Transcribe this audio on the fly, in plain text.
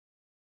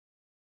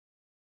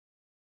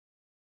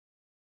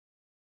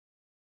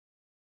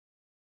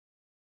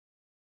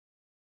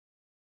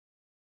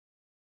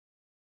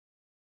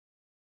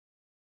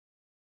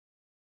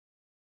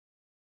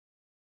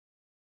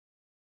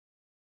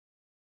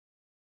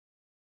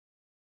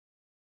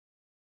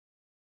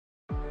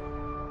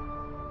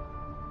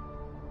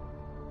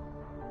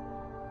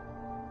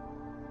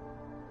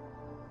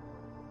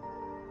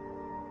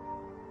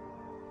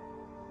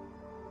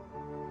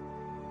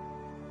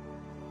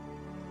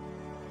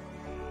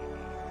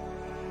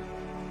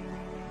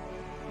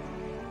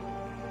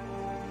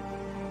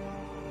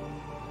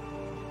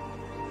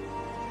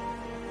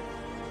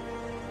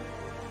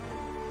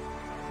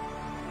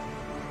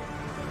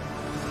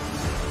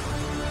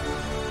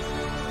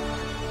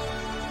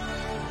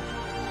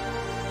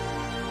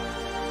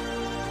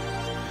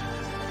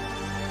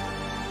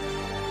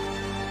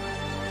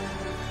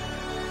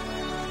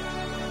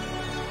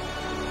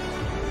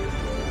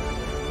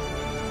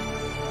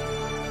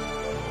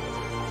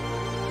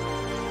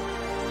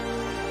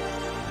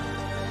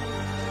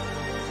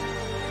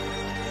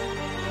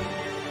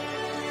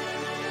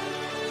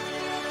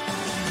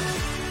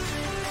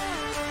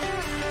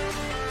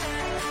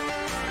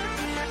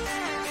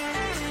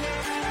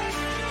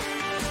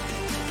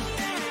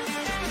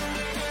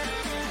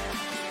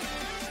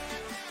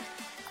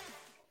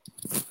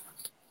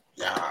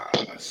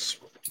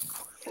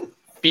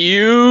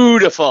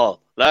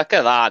Beautiful. Look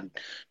at that.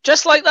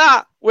 Just like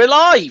that, we're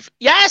live.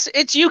 Yes,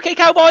 it's UK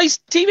Cowboys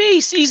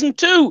TV Season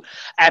 2,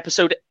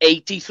 Episode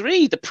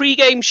 83, the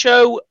pre-game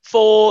show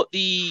for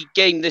the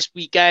game this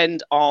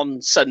weekend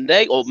on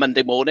Sunday, or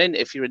Monday morning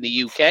if you're in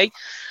the UK.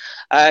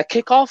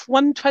 Kick-off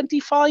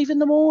 1:25 in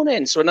the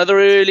morning, so another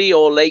early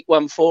or late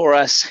one for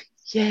us.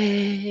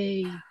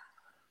 Yay.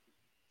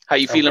 How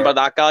you feeling about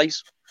that,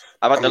 guys?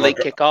 About the late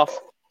kick-off?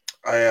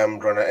 I am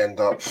going to end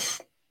up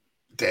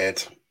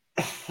dead.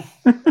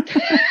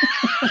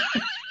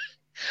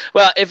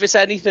 Well, if it's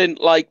anything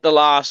like the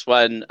last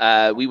one,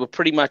 we were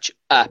pretty much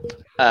up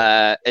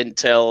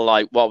until,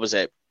 like, what was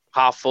it,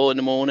 4:30 in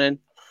the morning?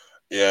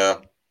 Yeah,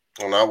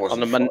 and that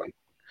wasn't fun.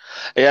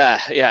 Yeah.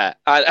 Yeah.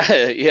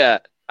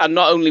 And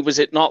not only was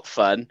it not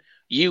fun,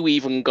 you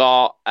even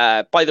got,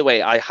 by the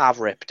way, I have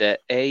ripped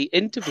it, a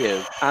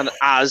interview. And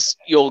as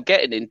you're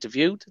getting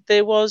interviewed,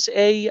 there was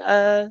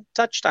a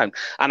touchdown.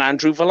 And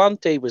Andrew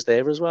Vellante was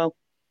there as well.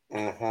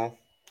 Mm-hmm.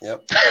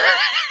 Yep.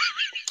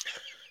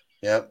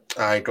 Yep.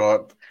 I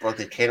got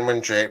bloody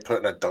Kenwyne Drake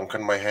putting a dunk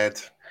on my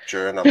head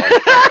during a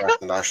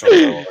live national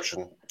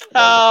television.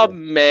 Oh,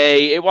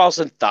 mate, it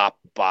wasn't that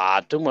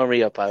bad. Don't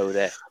worry about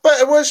it. But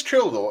it was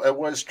cool, though. It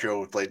was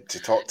cool, like, to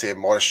talk to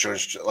Maurice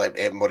Jones, like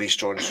Maurice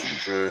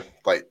Jones-Drew,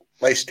 like,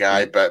 nice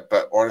guy. But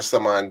honestly,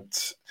 man,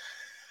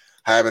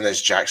 him and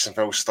his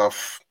Jacksonville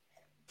stuff.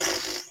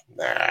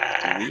 Nah.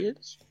 There he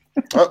is.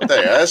 Oh,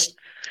 there he is.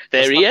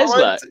 There he is,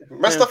 look.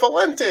 Mr.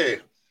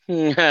 Valente.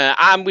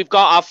 And we've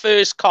got our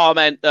first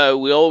comment, though.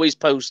 We always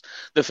post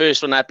the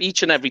first one up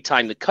each and every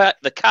time. The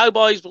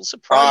Cowboys will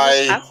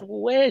surprise us and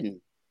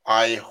win.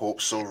 I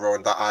hope so,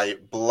 Rhonda. I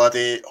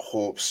bloody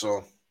hope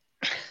so.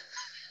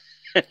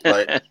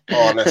 Like,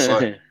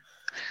 honestly.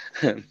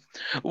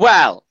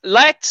 Well,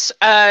 let's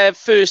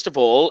first of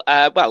all,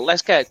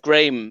 let's get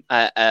Graham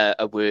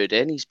a word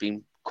in. He's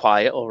been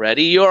quiet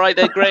already. You all right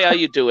there, Gray? How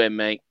you doing,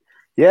 mate?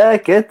 Yeah,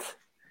 good.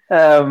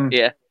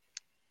 Yeah.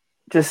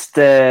 Just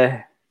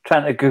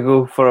trying to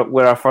Google for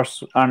where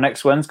our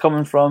next win's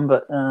coming from,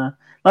 but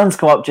nothing's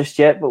come up just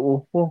yet. But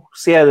we'll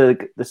see how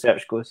the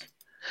search goes.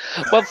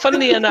 Well,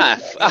 funnily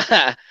enough,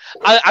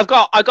 I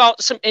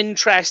got some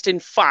interesting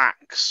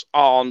facts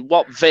on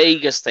what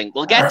Vegas think.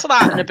 We'll get to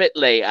that in a bit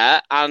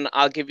later, and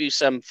I'll give you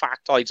some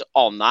factoids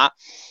on that.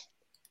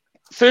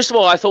 First of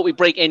all, I thought we'd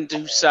break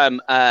into some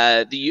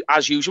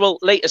as usual,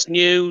 latest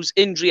news,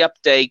 injury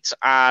updates,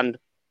 and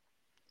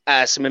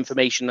some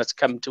information that's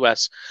come to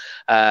us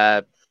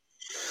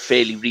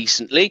fairly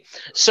recently.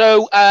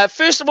 So,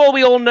 first of all,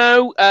 we all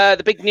know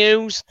the big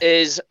news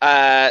is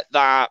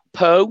that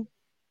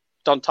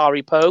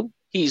Dontari Poe,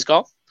 he's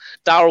gone.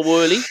 Daryl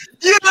Worley,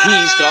 Yes!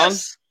 he's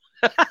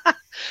gone.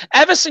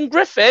 Everson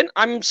Griffin,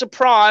 I'm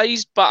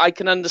surprised, but I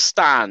can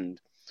understand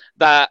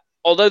that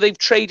although they've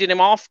traded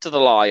him off to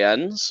the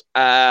Lions,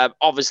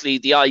 obviously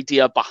the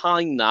idea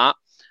behind that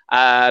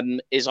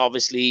is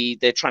obviously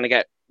they're trying to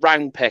get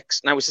round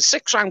picks. Now, it's a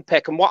 6th-round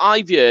pick, and what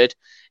I've heard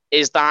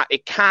is that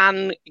it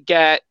can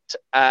get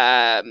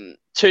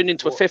turned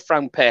into a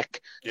 5th-round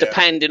pick,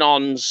 depending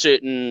on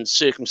certain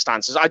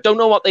circumstances. I don't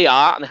know what they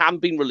are, and they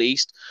haven't been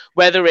released,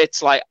 whether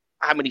it's like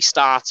how many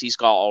starts he's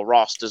got, or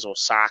rosters, or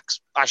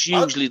sacks. That's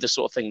usually the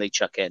sort of thing they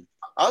chuck in.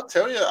 I'll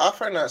tell you, I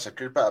find that's a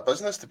good bit of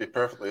business, to be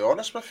perfectly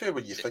honest with you,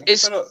 when you think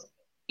about it.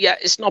 Yeah,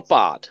 it's not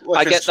bad.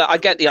 Like, I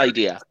get the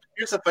idea.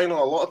 Here's the thing,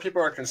 a lot of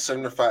people are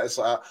concerned with that. It's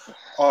like,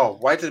 oh,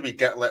 why did we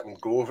let them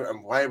go of it,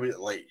 and why we,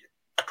 like,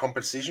 a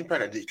compensation pick?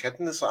 Are you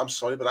kidding? It's like, I'm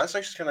sorry, but that's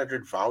actually kind of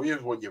good value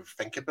of what you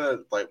think about it,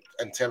 like,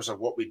 in terms of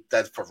what we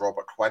did for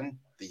Robert Quinn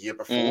the year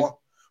before.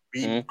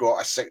 We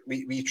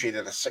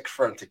traded a 6th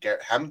round to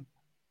get him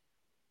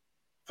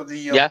for the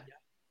year. Yeah.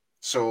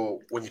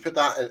 So when you put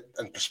that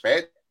in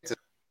perspective,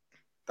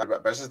 that bit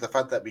of business, the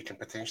fact that we can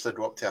potentially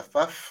go up to a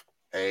 5th,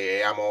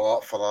 hey, I'm all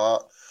up for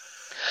that.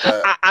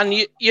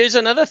 And here's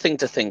another thing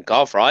to think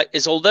of, right?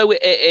 Is although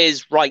it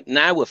is right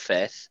now a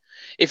 5th,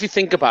 if you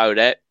think about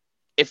it,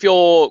 if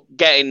you're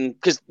getting,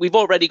 because we've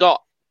already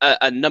got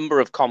a number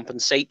of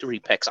compensatory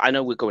picks. I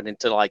know we're going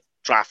into like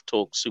draft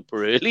talk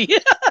super early,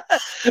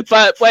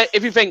 but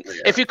if you think,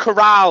 if you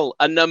corral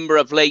a number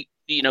of late,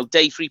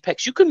 day 3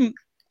 picks, you can,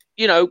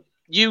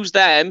 use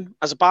them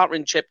as a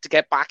bartering chip to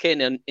get back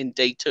in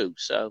day 2.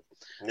 So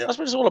that's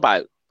what it's all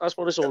about. That's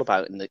what it's all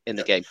about in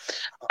the game.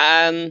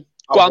 I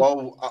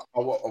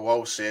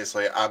will say, it's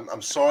like,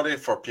 I'm sorry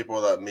for people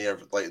that may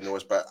have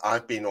knows, but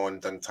I've been on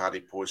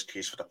Dontari Poe's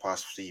case for the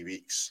past 3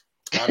 weeks.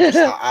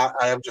 I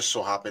am just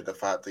so happy the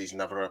fact that he's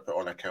never going to put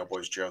on a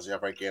Cowboys jersey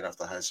ever again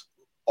after his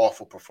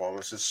awful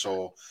performances.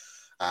 So,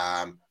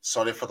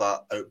 sorry for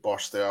that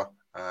outburst there.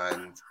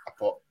 And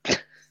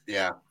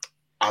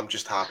I'm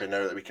just happy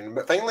now that we can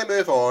finally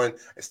move on.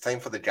 It's time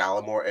for the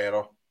Gallimore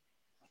era.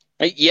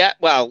 Yeah,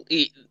 well,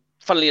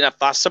 funnily enough,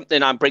 that's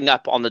something I bring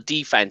up on the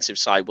defensive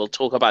side. We'll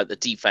talk about the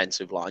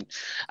defensive line.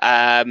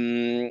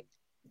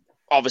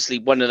 obviously,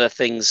 one of the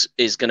things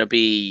is going to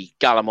be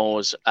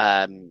Gallamore's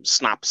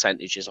snap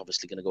percentage is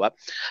obviously going to go up.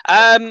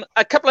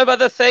 A couple of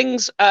other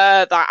things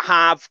that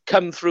have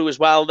come through as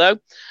well, though.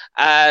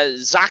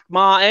 Zach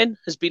Martin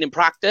has been in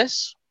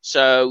practice,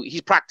 so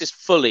he's practiced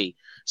fully.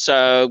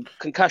 So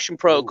concussion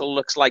protocol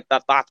looks like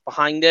that's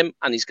behind him,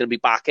 and he's going to be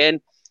back in.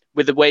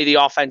 With the way the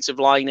offensive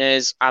line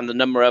is and the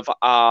number of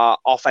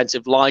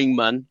offensive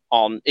linemen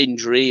on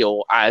injury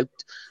or out,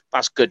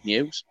 that's good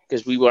news,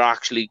 because we were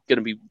actually going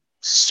to be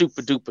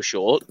super duper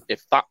short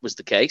if that was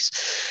the case.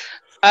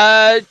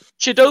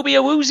 Chidobe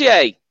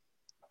Awuzie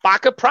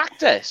back at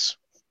practice.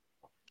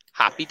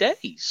 Happy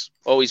days.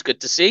 Always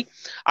good to see.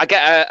 I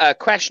get a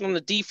question on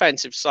the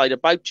defensive side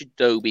about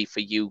Chidobe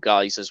for you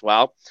guys as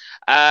well.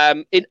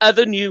 In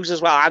other news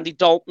as well, Andy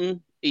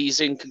Dalton, he's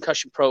in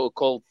concussion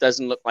protocol.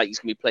 Doesn't look like he's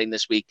going to be playing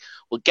this week.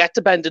 We'll get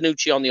to Ben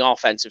DiNucci on the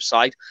offensive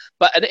side.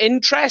 But an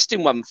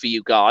interesting one for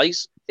you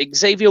guys,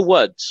 Xavier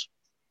Woods.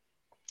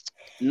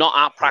 Not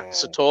at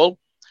practice at all.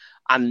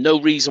 And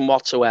no reason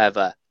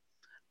whatsoever.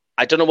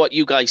 I don't know what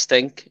you guys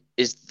think.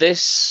 Is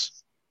this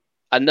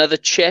another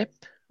chip,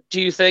 do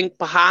you think,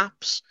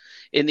 perhaps,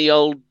 in the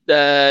old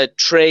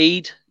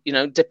trade,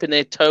 dipping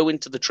their toe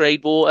into the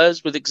trade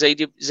waters with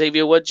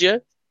Xavier Woods, yeah?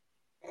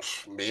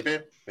 Maybe.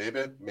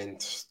 I mean,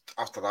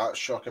 after that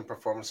shocking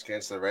performance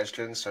against the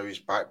Redskins, so he's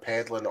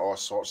backpedaling, all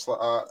sorts like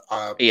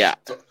that. Yeah.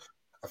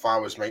 If I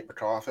was Mike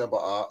McCarthy, but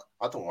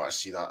I don't want to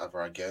see that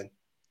ever again.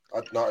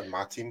 Not in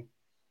my team.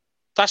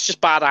 That's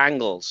just bad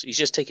angles. He's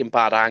just taking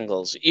bad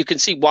angles. You can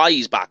see why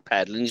he's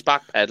backpedaling. He's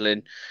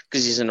backpedaling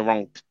because he's in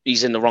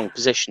the wrong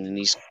position, and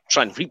he's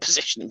trying to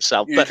reposition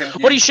himself. But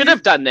what he should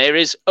have done there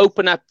is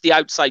open up the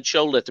outside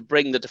shoulder to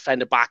bring the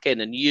defender back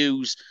in and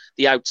use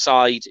the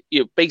outside,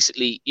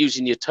 basically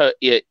using your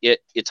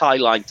tie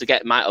line to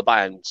get him out of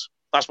bounds.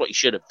 That's what he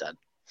should have done.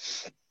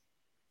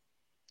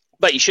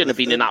 But he shouldn't have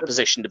been in that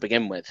position to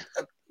begin with.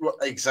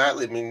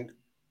 Exactly. I mean,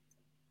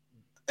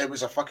 it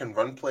was a fucking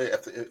run play.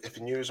 If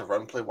he knew it was a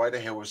run play, why the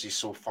hell was he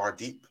so far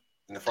deep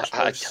in the first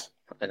place?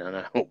 I don't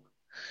know.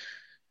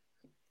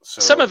 So,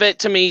 some of it,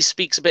 to me,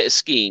 speaks a bit of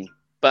scheme,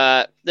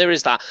 but there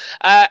is that.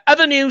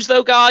 Other news,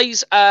 though,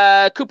 guys.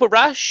 Cooper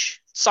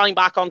Rush signed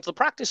back onto the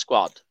practice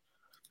squad.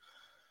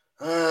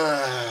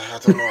 I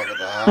don't know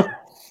about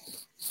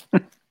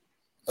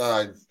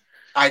that.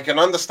 I can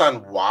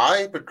understand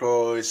why,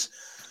 because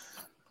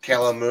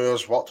Kellen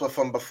Moore's worked with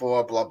him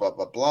before, blah, blah,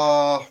 blah,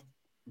 blah.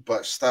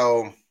 But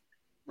still,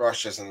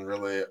 Rush isn't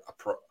really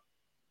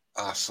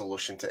a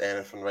solution to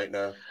anything right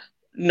now.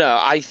 No,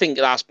 I think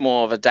that's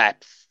more of a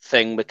depth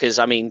thing, because,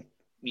 I mean,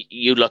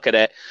 you look at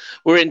it,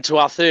 we're into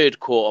our third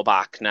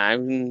quarterback now.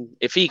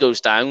 If he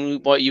goes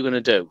down, what are you going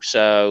to do?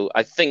 So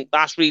I think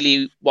that's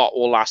really what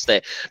will last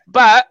there.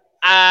 But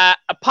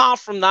apart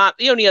from that,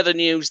 the only other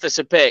news that's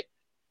a bit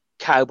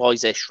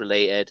Cowboys-ish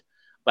related,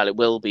 well, it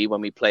will be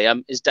when we play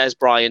him, is Des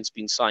Bryant's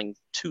been signed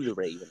to the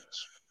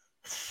Ravens.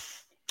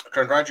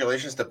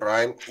 Congratulations to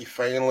Bryant. He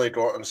finally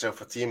got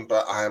himself a team,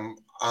 but I'm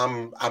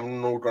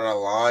not gonna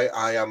lie,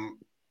 I am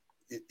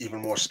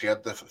even more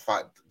scared the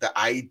fact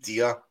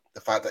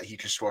that he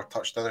could score a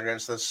touchdown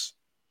against us.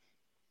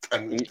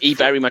 And he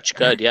very much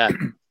could, yeah.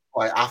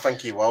 Like, I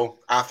think he will.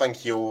 I think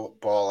he'll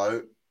ball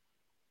out.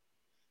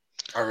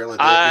 I really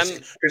do.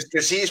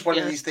 Because he's one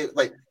of these things,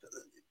 like,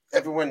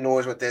 everyone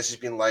knows what this has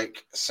been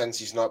like since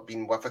he's not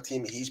been with a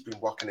team. He's been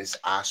working his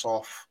ass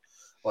off,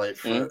 like,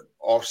 for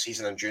off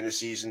season and during the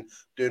season,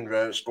 doing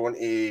routes, going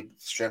to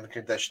strength and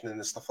conditioning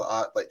and stuff like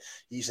that. Like,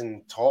 he's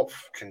in top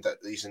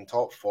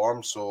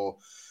form. So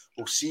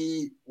we'll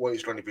see what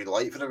he's going to be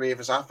like for the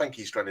Ravens. I think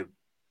he's going to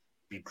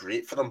be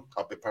great for them.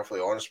 I'll be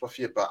perfectly honest with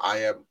you, but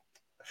I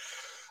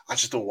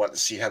just don't want to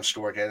see him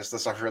score against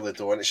us. I really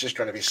don't. It's just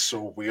going to be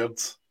so weird.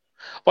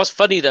 What's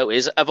funny, though,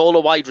 is of all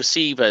the wide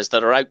receivers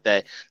that are out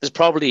there, there's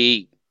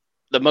probably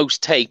the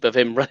most tape of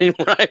him running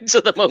around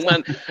at the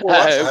moment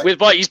with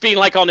what he's been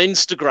like on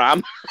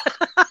Instagram.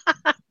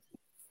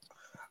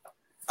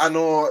 I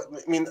know.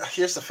 I mean,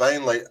 here's the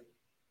thing. Like,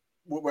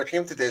 when it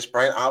came to Des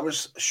Bryant, I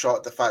was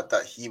shocked the fact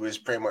that he was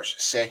pretty much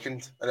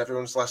second in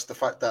everyone's list. The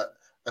fact that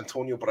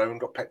Antonio Brown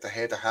got picked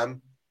ahead of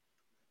him.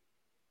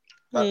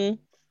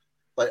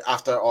 Like,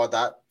 after all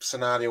that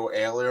scenario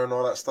earlier and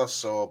all that stuff.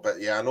 So, but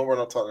yeah, I know we're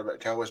not talking about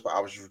Cowboys, but I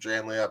was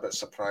generally a bit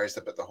surprised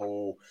about the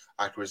whole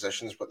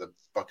acquisitions, what the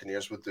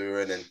Buccaneers were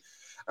doing. And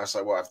I was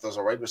like, well, if there's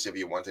a wide receiver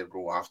you want to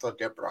go after,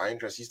 get Brian,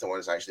 because he's the one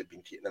who's actually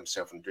been keeping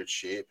himself in good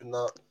shape and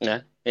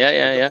that.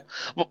 Yeah.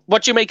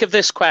 What do you make of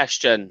this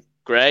question,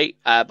 Gray,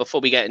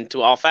 before we get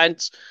into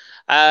offense?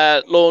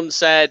 Lorne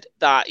said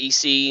that he's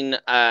seen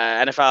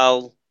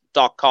NFL.com,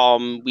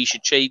 we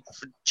should trade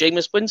for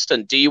Jameis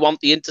Winston. Do you want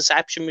the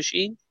interception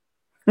machine?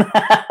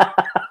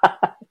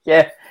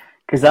 Yeah,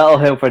 because that'll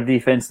help our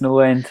defense no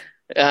end.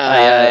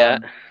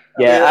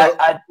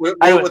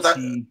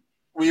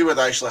 We would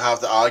actually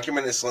have the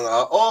argument. It's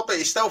like, but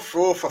he still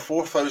threw for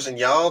 4,000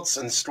 yards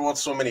and scored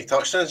so many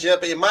touchdowns. Yeah,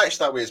 but he matched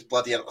that with his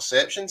bloody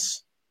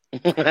interceptions.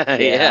 Yeah,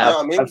 you know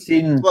what I mean? I've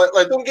seen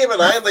like don't get me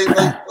wrong. Like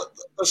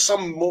there's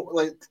some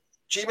like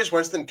Jameis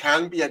Winston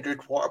can be a good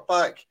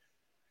quarterback,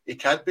 He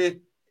could be,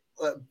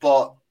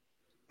 but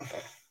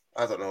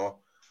I don't know.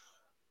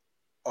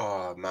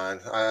 Oh man,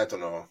 I don't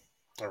know.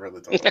 I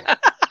really don't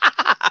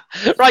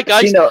know. Right,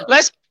 guys,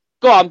 let's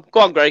go on.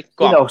 Go on, Gray.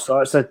 Go on. All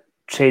sorts of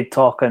trade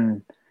talk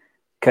and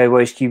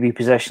Cowboys QB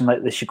position,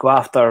 like they should go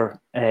after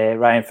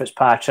Ryan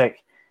Fitzpatrick.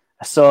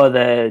 I saw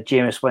the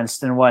Jameis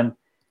Winston one,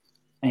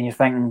 and you're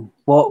thinking,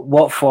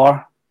 what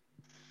for?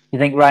 You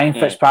think Ryan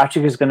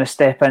Fitzpatrick is going to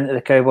step into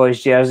the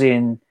Cowboys jersey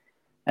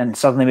and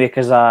suddenly make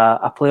us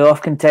a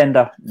playoff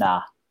contender?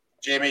 Nah.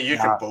 Jamie, you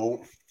can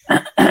bolt.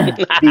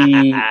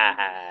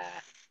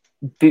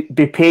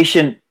 Be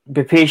patient.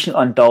 Be patient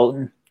on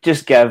Dalton.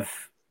 Just give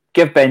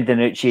Ben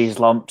DiNucci his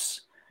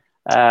lumps.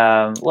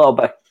 A little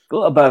bit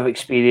of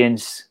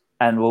experience,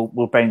 and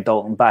we'll bring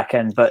Dalton back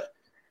in. But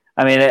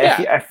I mean,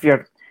 if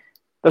you're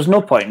there's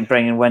no point in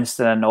bringing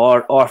Winston in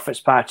or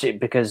Fitzpatrick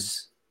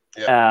because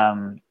it's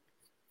going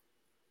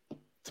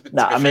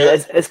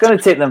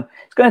to take them.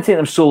 It's going to take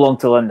them so long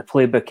to learn the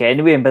playbook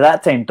anyway, and by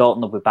that time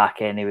Dalton will be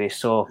back anyway.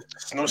 So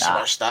it's not so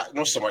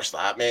much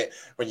that, mate.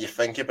 When you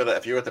think about it,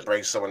 if you were to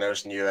bring someone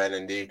else new in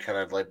and they kind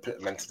of like put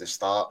them into the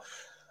start,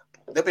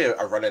 there'll be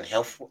a running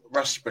health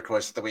risk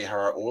because of the way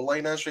our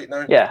O-line is right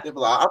now. Yeah, they'll be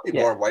like, I'd be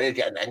more worried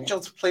getting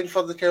injured playing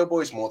for the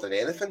Cowboys more than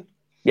anything.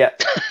 Yeah.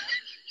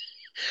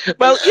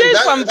 Well,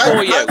 here's one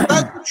for you.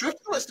 That's the truth.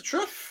 That's the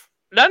truth.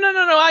 No.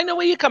 I know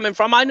where you're coming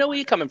from.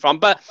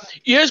 But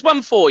here's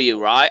one for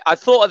you, right? I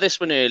thought of this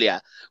one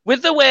earlier.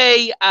 With the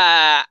way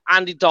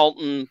Andy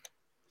Dalton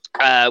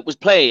was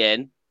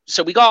playing,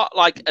 so we got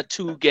like a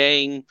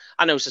 2-game,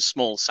 I know it's a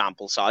small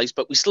sample size,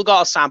 but we still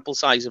got a sample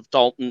size of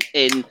Dalton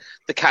in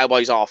the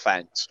Cowboys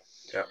offense.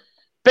 Yeah.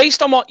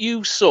 Based on what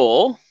you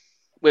saw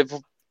with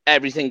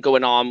everything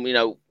going on,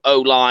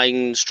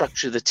 O-line,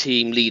 structure of the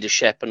team,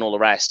 leadership, and all the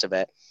rest of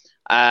it,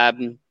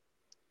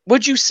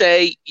 would you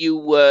say you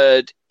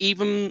would,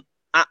 even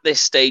at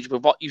this stage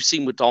with what you've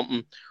seen with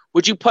Dalton,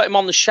 would you put him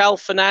on the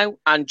shelf for now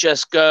and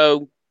just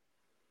go,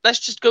 let's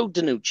just go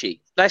DiNucci.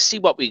 Let's see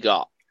what we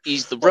got.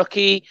 He's the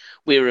rookie.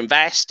 We're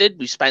invested.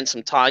 We spent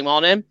some time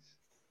on him.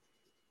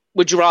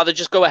 Would you rather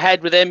just go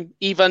ahead with him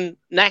even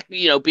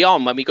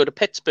beyond when we go to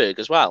Pittsburgh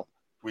as well?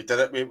 We did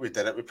it. We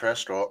did it with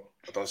Prescott.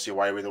 I don't see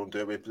why we don't do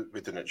it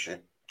with DiNucci.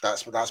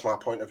 That's my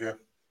point of view.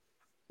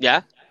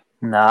 Yeah.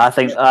 No, I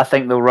think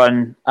they'll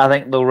run. I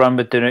think they'll run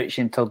with DiNucci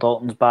until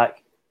Dalton's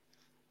back.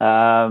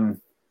 That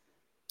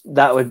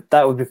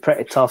would be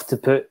pretty tough to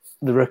put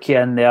the rookie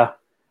in there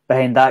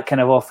behind that kind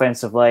of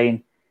offensive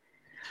line.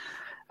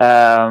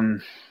 I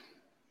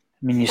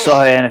mean, you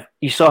saw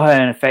how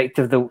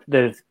ineffective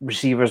the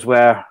receivers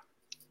were.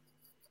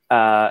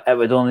 It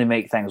would only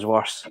make things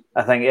worse.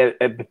 I think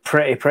it'd be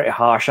pretty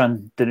harsh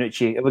on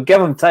DiNucci. It would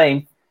give him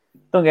time.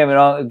 Don't get me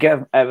wrong.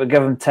 It would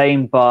give him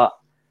time, but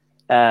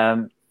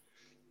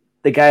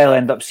the guy will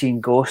end up seeing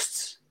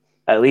ghosts.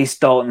 At least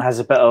Dalton has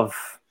a bit of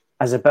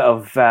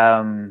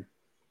kind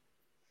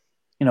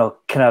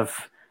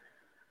of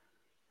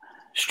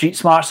street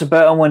smarts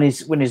about him when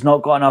he's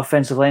not got an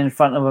offensive line in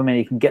front of him and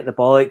he can get the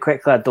ball out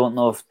quickly. I don't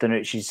know if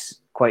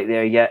DiNucci's quite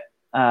there yet.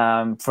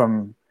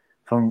 From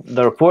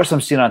the reports I'm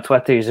seeing on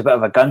Twitter, he's a bit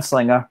of a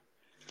gunslinger.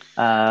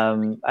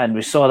 And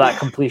we saw that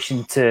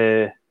completion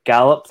to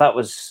Gallup. That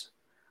was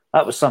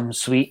something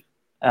sweet.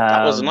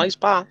 That was a nice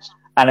pass.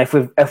 And if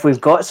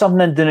we've got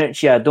something in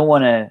DiNucci, I don't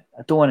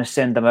want to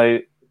send him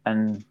out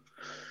and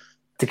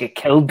to get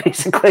killed,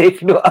 basically.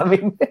 If you know what I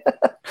mean.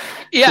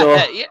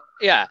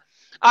 Yeah.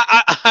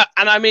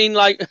 And I mean,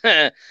 like,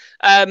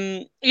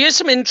 here's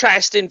some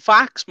interesting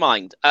facts,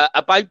 mind,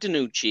 about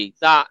DiNucci.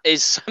 That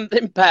is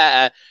something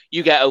better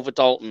you get over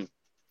Dalton.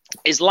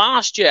 Is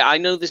last year, I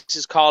know this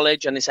is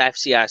college and it's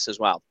FCS as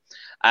well.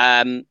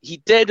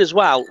 He did as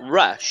well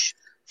rush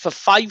for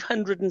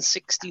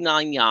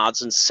 569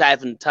 yards and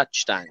 7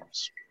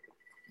 touchdowns.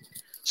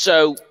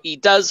 So he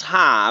does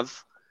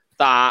have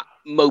that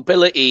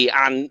mobility,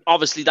 and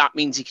obviously that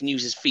means he can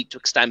use his feet to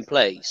extend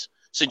plays.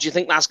 So do you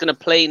think that's going to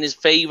play in his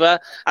favour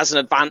as an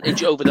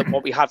advantage over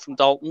what we had from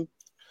Dalton?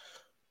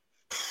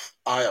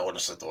 I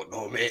honestly don't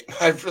know, mate.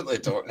 I really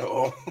don't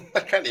know.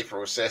 I can't even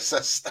process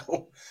this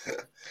still.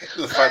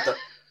 The fact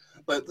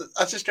that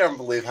I just can't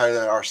believe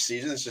how our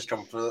seasons just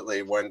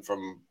completely went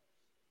from,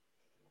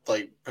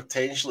 like,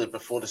 potentially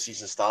before the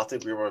season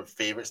started, we were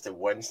favourites to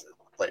win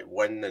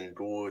and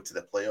go to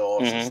the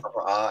playoffs and stuff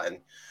like that, and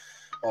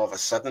all of a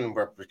sudden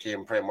we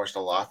became pretty much the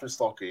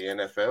laughingstock of the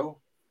NFL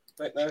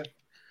right now.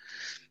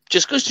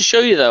 Just goes to show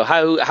you, though,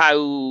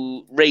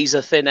 how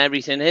razor thin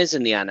everything is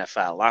in the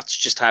NFL. That's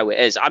just how it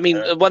is. I mean,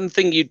 one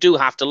thing you do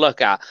have to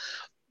look at,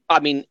 I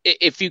mean,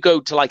 if you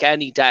go to like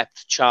any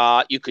depth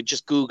chart, you could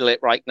just Google it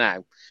right now.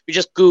 If you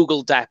just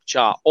Google depth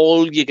chart,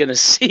 all you're going to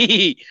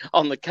see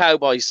on the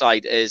Cowboys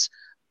side is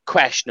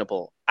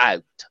questionable,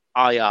 out,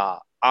 IR.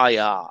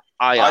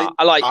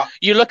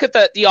 You look at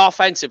the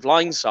offensive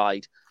line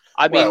side.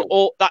 I mean,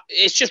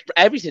 it's just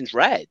everything's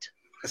red.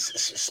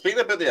 Speaking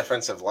about the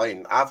offensive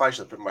line, I've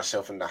actually put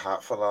myself in the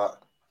hat for that.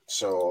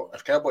 So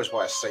if Cowboys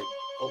want to sign,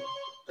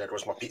 there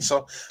goes my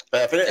pizza.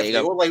 But if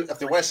they want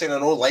to sign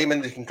an old lineman,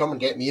 they can come and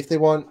get me if they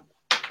want.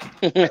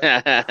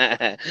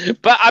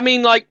 But I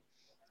mean, like,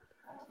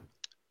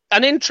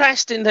 an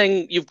interesting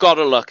thing you've got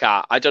to look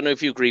at, I don't know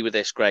if you agree with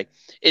this, Greg,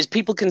 is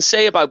people can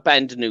say about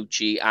Ben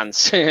DiNucci and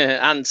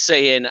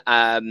saying,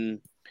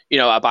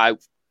 about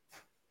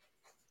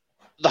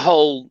the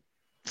whole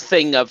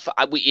thing of,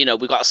 we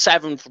got a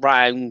 7th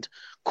round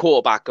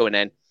quarterback going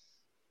in.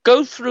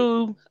 Go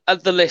through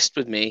the list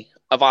with me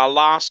of our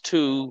last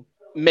 2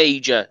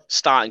 major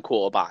starting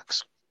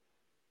quarterbacks.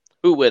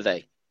 Who were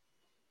they?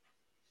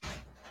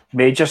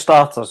 Major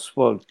starters?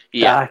 Well,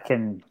 Yeah.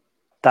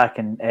 Dak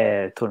and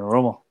Tony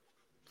Romo.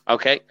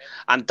 Okay.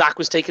 And Dak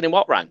was taken in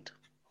what round?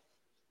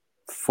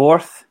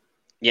 4th.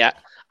 Yeah.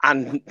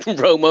 And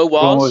Romo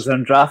was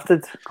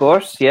undrafted, of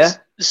course, yeah.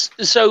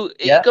 So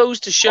it goes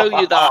to show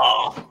you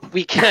that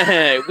we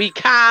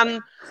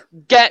can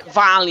get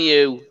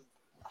value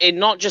in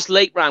not just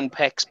late round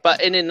picks,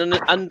 but in an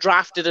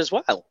undrafted as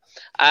well.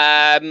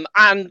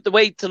 And the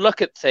way to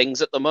look at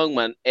things at the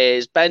moment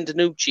is Ben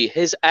DiNucci,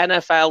 his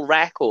NFL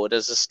record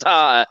as a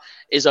starter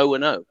is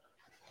 0-0.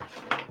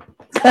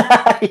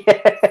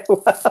 Yeah,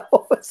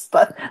 well, the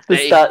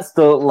stats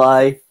don't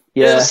lie.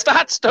 Yeah, the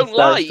stats don't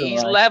lie.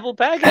 He's level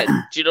pegging.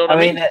 Do you know what I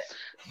mean?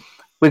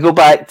 We go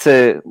back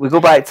to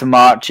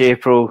March,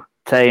 April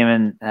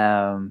time,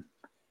 and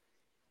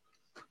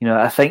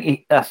I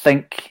think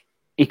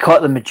he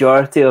caught the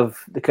majority of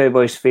the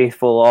Cowboys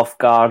faithful off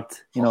guard.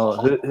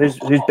 Who's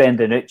Ben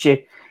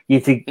DiNucci? You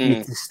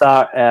had to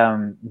start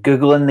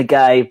Googling the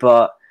guy,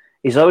 but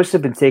he's obviously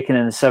been taken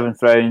in the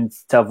 7th round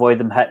to avoid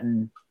them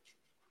hitting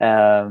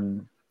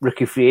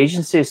rookie free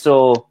agency.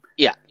 So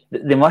yeah,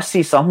 they must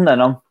see something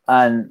in him,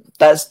 and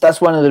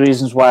that's one of the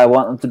reasons why I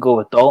want them to go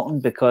with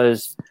Dalton,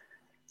 because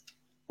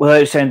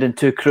without sounding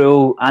too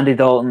cruel, Andy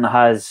Dalton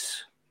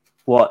has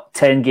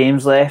 10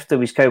 games left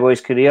of his Cowboys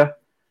career.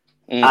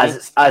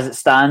 Mm-hmm. As it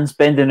stands,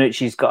 Ben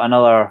DiNucci's got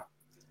another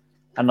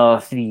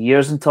 3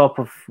 years on top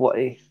of what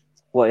he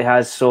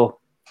has. So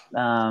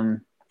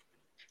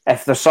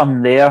if there's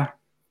something there,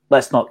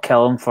 let's not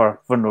kill him for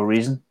no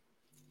reason.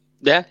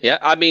 Yeah.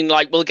 I mean,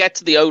 like, we'll get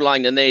to the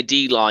O-line and their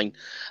D-line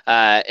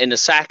in a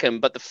second.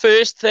 But the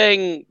first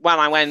thing when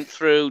I went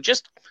through,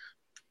 just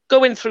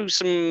going through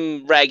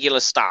some regular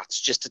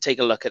stats just to take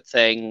a look at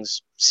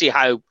things, see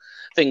how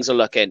things are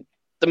looking.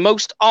 The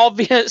most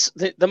obvious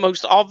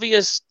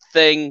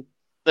thing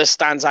that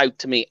stands out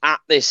to me at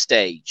this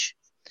stage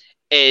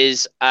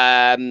is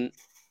offense.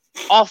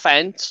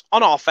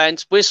 On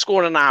offense, we're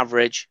scoring an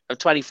average of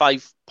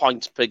 25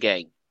 points per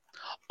game.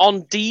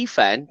 On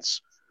defense,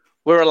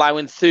 we're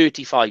allowing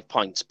 35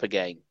 points per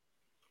game.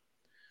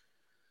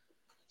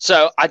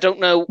 So I don't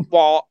know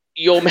what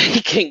you're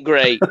making,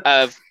 Gray,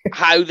 of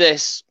how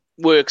this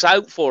works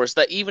out for us,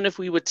 that even if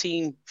we were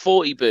Team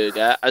 40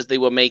 Burger, as they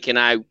were making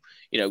out,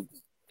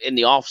 in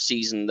the off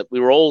season, that we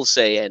were all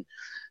saying,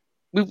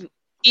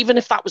 even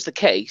if that was the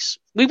case,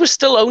 we were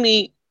still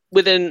only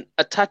within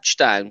a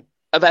touchdown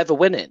of ever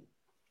winning.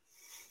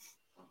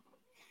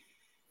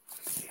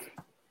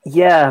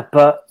 Yeah,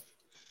 but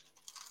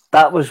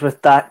that was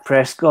with Dak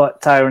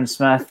Prescott, Tyron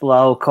Smith,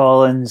 Lyle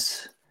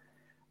Collins.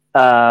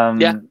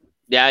 Yeah.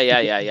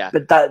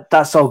 But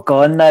that's all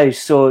gone now,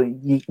 so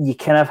you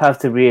kind of have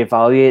to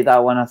reevaluate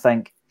that one, I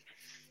think.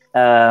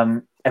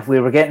 If we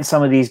were getting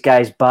some of these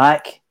guys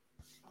back,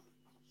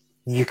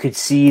 you could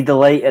see the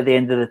light at the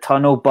end of the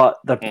tunnel, but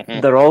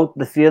they're all,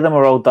 the 3 of them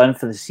are all done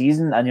for the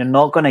season, and you're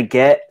not going to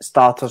get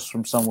starters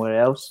from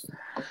somewhere else.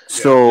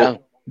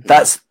 So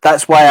that's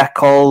why I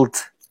called.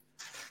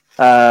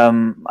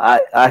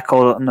 I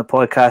called it on the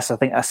podcast. I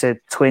think I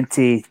said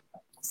 24-10,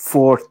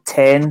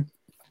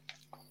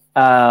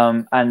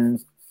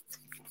 and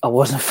I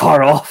wasn't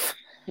far off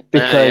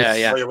because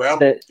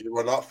you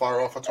were not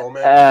far off at all,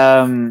 mate.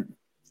 I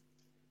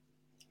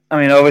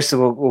mean, obviously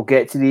we'll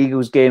get to the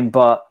Eagles game,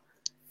 but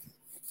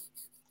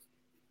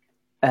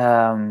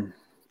you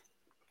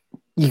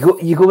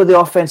go with the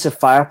offensive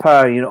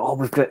firepower.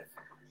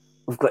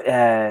 We've got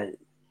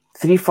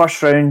 3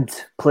 first-round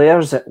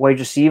players at wide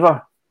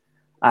receiver,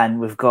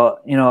 and we've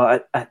got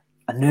a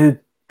new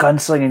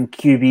gunslinging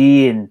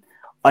QB and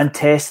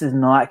untested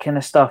and all that kind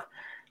of stuff.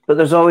 But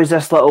there's always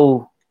this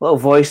little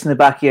voice in the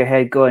back of your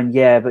head going,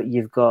 "Yeah, but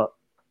you've got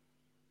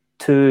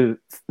 2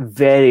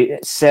 very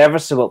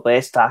serviceable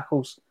left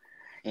tackles.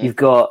 Mm. You've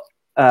got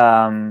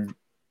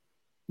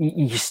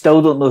you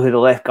still don't know who the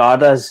left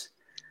guard is.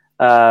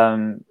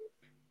 A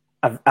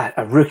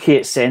rookie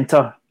at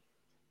centre.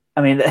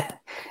 I mean,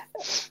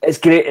 it's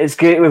great. It's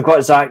great we've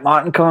got Zach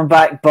Martin coming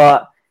back,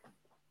 but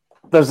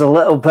there's a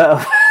little bit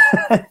of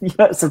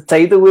it's a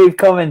tidal wave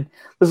coming.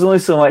 There's only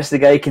so much the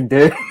guy can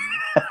do."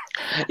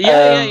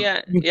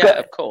 Yeah,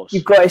 of course.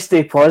 You've got to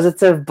stay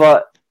positive,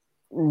 but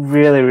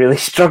really, really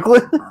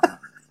struggling.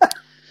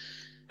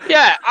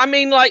 Yeah, I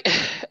mean,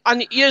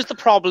 and here's the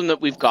problem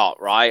that we've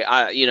got,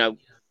 right? You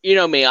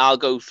know me, I'll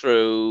go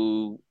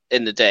through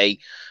in the day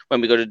when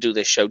we go to do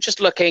this show,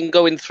 just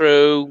going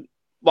through,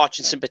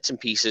 watching some bits and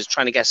pieces,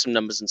 trying to get some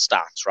numbers and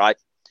stats, right?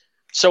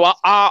 So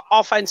our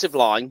offensive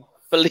line,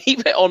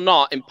 believe it or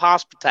not, in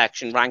pass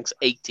protection ranks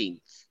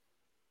 18th.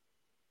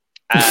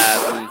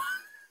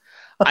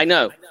 I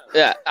know.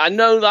 Yeah, I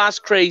know that's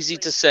crazy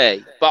to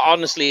say, but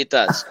honestly, it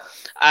does.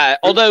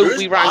 Although Who's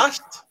we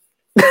ranked,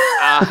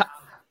 I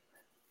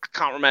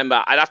can't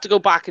remember. I'd have to go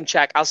back and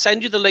check. I'll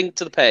send you the link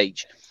to the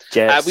page.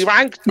 Jets. We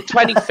ranked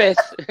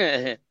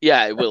 25th.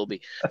 Yeah, it will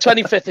be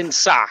 25th in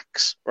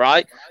sacks,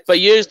 right? But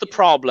here's the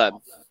problem: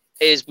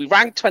 is we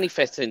ranked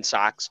 25th in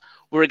sacks.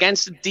 We're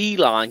against the D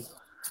line,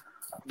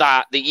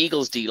 the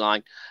Eagles D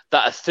line,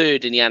 that are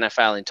third in the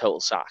NFL in total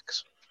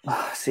sacks.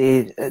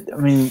 See, I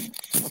mean,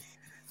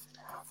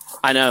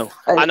 I know.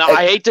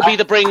 I hate to be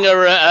the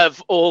bringer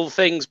of all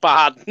things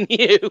bad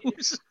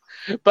news,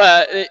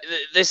 but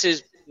this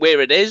is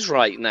where it is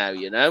right now,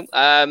 you know?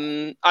 I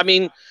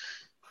mean,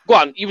 go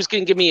on. You was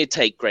going to give me a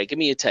take, Greg. Give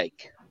me a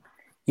take.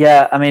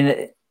 Yeah, I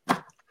mean,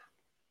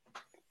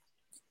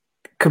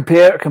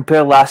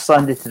 compare last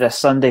Sunday to this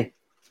Sunday.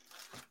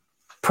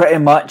 Pretty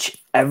much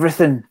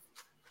everything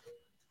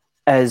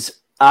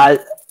is on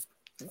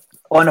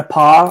a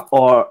par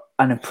or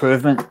an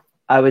improvement,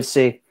 I would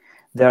say.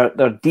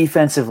 Their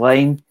defensive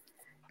line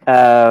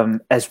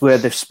is where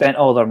they've spent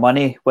all their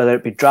money, whether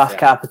it be draft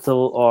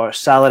capital or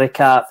salary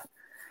cap.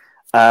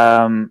 They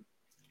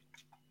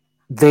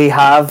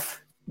have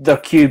their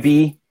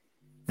QB.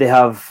 They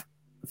have,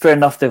 fair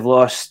enough, they've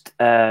lost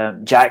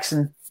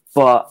Jackson,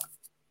 but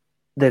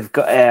they've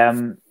got a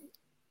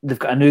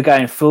new guy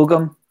in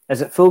Fulgham.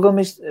 Is it Fulgham?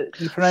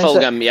 You pronounce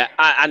Fulgham, it? yeah,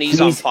 and he's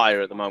on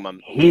fire at the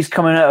moment. He's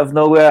coming out of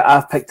nowhere.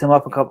 I've picked him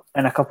up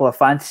in a couple of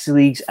fantasy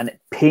leagues, and it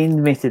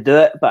pained me to do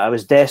it, but I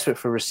was desperate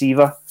for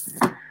receiver.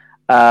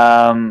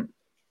 We've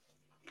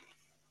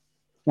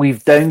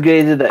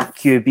downgraded at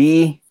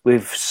QB.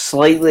 We've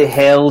slightly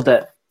held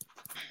at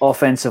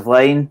offensive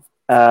line.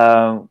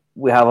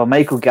 We have a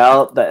Michael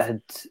Gallup that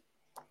had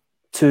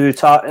two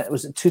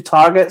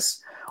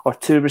targets or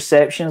 2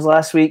 receptions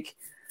last week.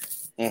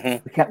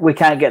 Mm-hmm. We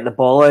can't get the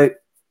ball out.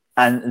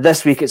 And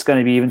this week it's going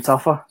to be even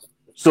tougher.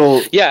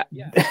 So yeah.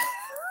 And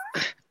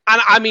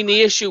I mean,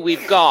 the issue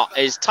we've got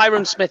is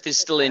Tyron Smith is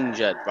still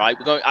injured, right?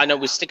 I know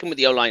we're sticking with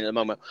the O-line at the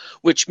moment,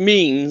 which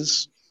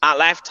means at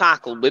left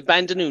tackle with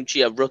Ben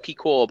DiNucci, a rookie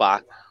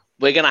quarterback,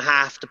 we're going to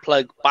have to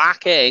plug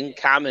back in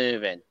Cam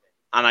Irvin.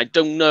 And I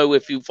don't know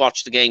if you've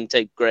watched the game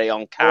tape, Gray,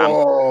 on Cam.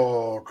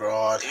 Oh,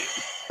 God.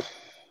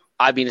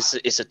 I mean,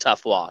 it's a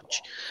tough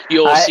watch.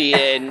 You're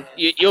seeing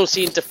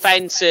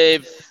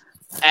defensive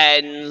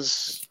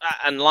ends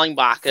and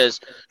linebackers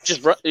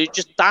just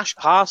dash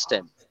past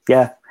him.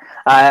 Yeah,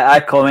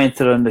 I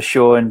commented on the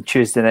show on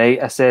Tuesday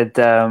night. I said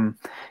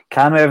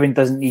Cam Irving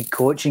doesn't need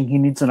coaching; he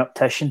needs an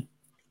optician,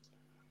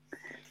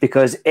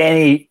 because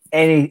any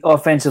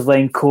offensive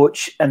line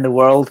coach in the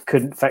world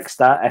couldn't fix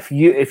that. If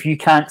you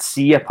can't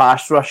see a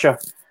pass rusher,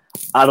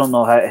 I don't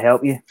know how to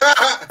help you.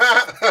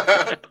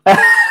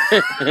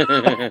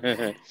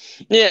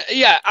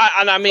 yeah,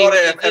 I mean,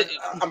 sorry,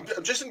 I'm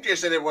just in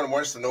case anyone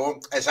wants to know,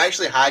 it's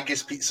actually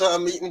Haggis Pizza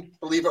I'm eating,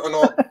 believe it or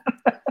not.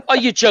 Are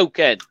you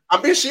joking?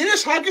 I'm being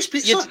serious. Haggis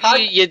Pizza.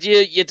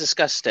 You're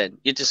disgusting.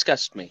 You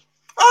disgust me.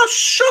 Oh,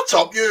 shut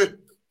up, you.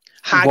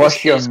 Haggis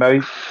wash your is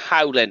mouth.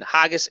 howling.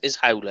 Haggis is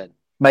howling.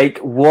 Mike,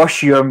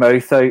 wash your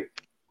mouth out.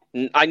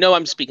 I know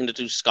I'm speaking to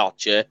two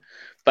Scots here,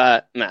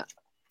 but nah.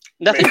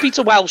 Nothing beats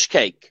a Welsh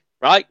cake,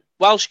 right?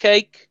 Welsh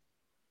cake,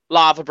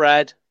 lava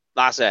bread,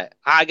 that's it.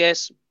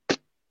 Haggis.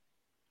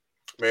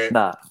 Mate,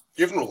 Nah.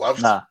 you've no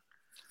love. Nah,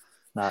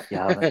 you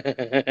haven't.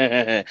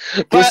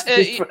 But just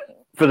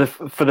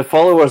for the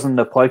followers on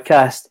the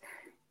podcast,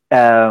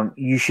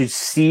 you should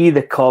see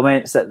the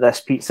comments that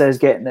this pizza is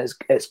getting.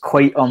 It's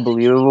quite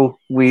unbelievable.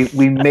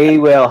 We may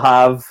well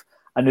have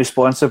a new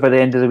sponsor by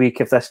the end of the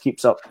week if this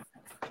keeps up.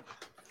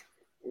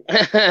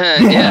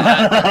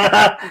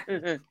 Yeah.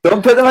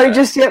 Don't put them out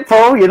just yet,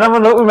 Paul. You never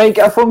know, we might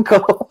get a phone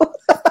call.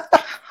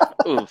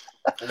 I'm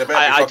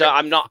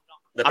not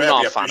a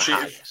fan of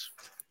Haggis.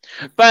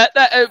 But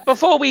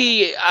before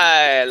we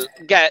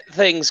get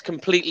things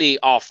completely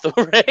off the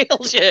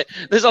rails,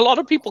 there's a lot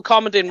of people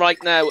commenting right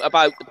now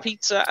about the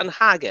pizza and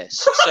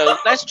haggis. So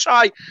let's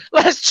try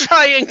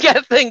and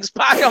get things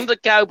back on the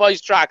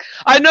Cowboys track.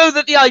 I know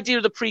that the idea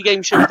of the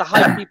pre-game show is to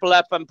hype people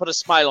up and put a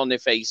smile on their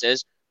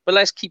faces, but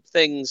let's keep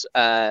things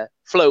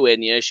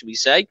flowing here, should we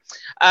say?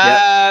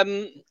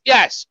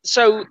 Yes.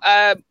 So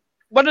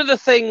one of the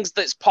things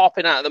that's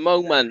popping out at the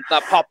moment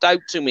that popped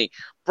out to me,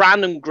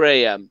 Brandon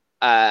Graham.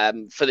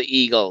 For the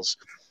Eagles.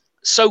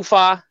 So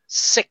far,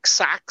 6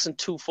 sacks and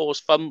 2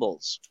 forced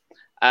fumbles.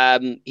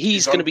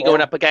 He's going to be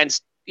going up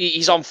against...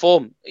 He's on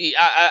form.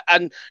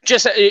 And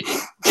just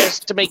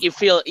to make you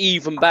feel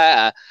even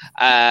better,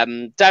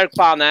 Derek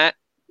Barnett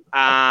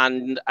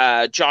and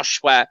Josh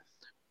Sweat,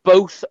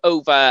 both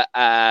over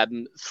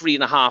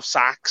 3.5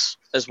 sacks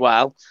as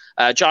well.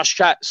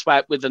 Josh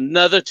Sweat with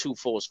another 2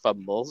 forced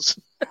fumbles.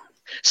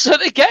 So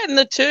they're getting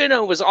the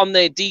turnovers on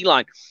their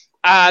D-line.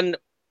 And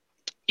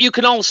you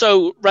can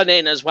also run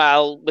in as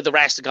well with the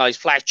rest of the guys,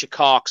 Fletcher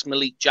Cox,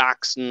 Malik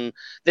Jackson,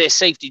 their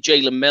safety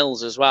Jalen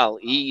Mills as well.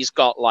 He's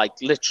got like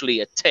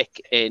literally a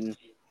tick in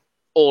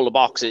all the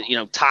boxes,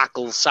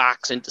 tackles,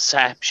 sacks,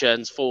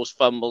 interceptions, forced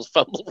fumbles,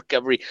 fumble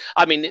recovery.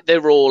 I mean,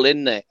 they're all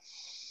in there.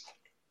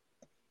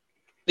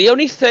 The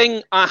only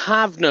thing I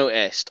have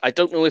noticed, I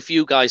don't know if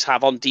you guys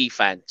have on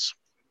defense,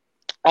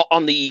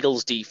 on the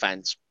Eagles'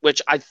 defense,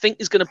 which I think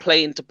is going to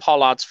play into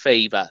Pollard's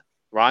favor,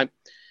 right?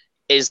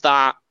 Is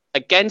that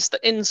against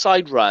the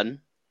inside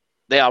run,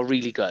 they are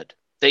really good.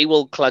 They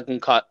will clog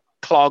and cover.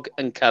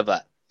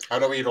 I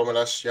know where you're going with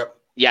this. Yep.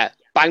 Yeah,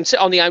 bounce it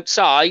on the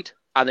outside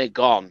and they're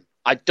gone.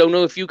 I don't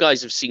know if you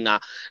guys have seen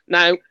that.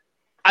 Now,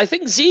 I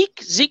think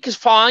Zeke is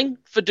fine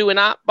for doing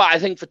that, but I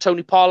think for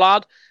Tony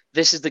Pollard,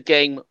 this is the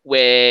game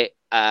where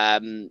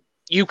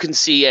you can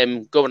see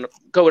him going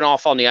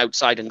off on the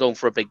outside and going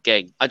for a big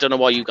game. I don't know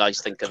what you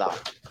guys think of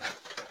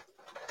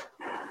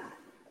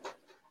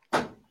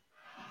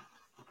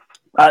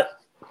that.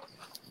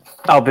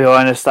 I'll be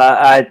honest,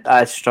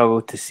 I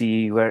struggle to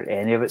see where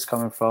any of it's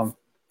coming from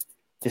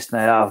just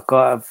now. I've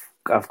got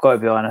to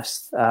be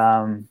honest.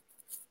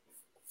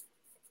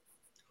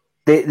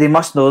 They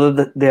must know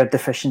that their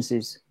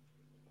deficiencies.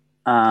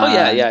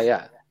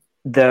 Yeah.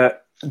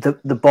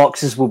 The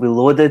boxes will be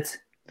loaded.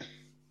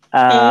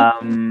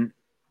 They'll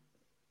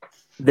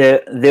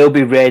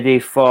be ready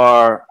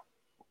for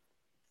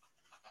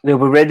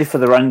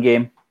the run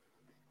game.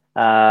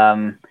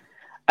 And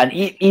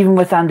even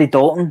with Andy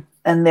Dalton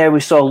in there, we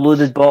saw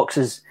loaded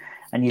boxes,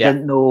 and you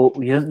didn't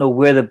know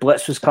where the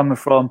blitz was coming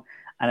from,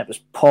 and it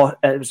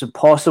was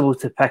impossible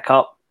to pick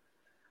up.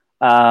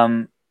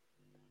 Yeah.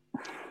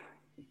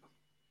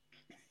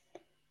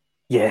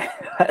 Yeah.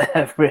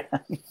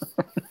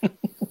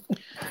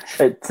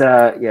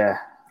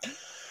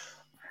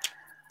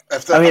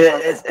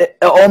 It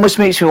almost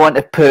makes me want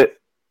to put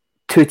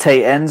 2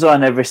 tight ends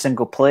on every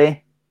single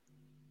play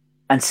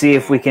and see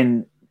if we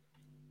can,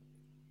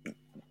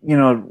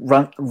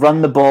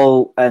 run the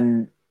ball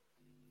and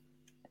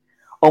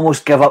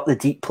almost give up the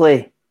deep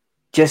play.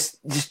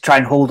 Just try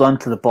and hold on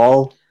to the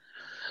ball.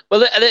 Well,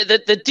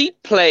 the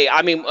deep play,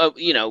 I mean, are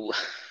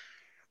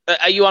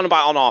you on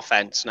about on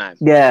offense now?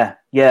 Yeah.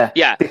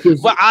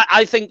 Because, well,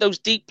 I think those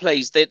deep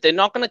plays, they're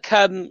not going to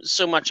come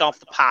so much off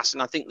the pass,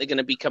 and I think they're going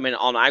to be coming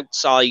on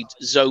outside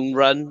zone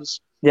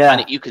runs. Yeah,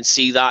 and you can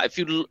see that if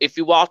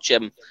you watch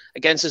them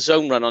against a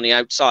zone run on the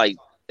outside,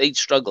 they'd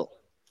struggle.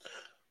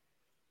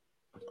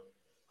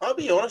 I'll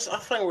be honest, I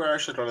think we're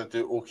actually going to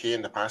do okay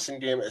in the passing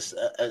game. It's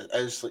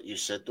like you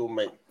said, though,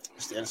 Mike.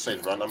 It's the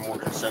inside run I'm more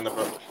concerned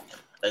about.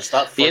 It's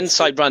that the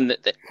inside run,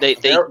 they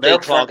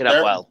clog it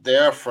up well.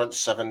 Their front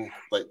seven,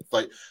 like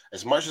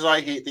as much as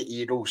I hate the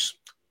Eagles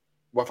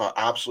with an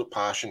absolute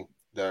passion,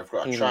 they've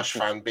got a trash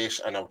fan base,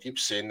 and I'll keep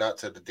saying that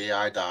to the day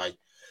I die.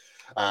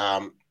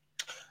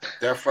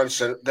 Their front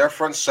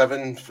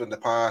seven for the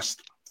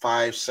past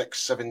 5, 6,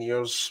 7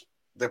 years,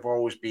 they've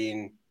always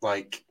been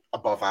like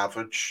above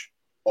average,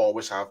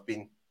 always have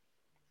been,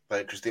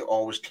 like because they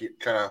always keep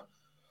kind of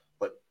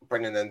like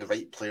bringing in the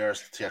right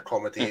players to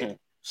accommodate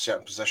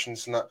certain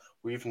positions and that.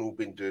 We've not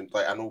been doing,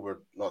 like, I know we're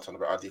not talking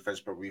about our defense,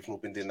 but we've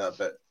not been doing that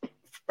a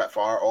bit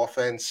for our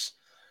offense.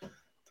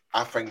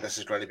 I think this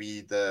is going to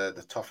be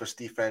the toughest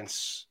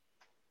defense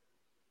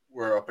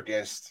we're up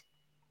against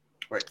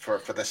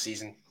for this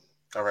season,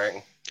 I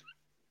reckon.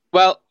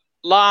 Well,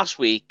 last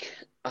week,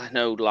 we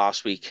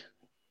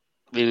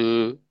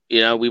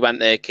went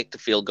there, kicked the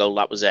field goal,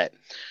 that was it.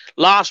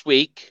 Last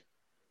week,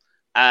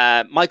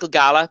 Michael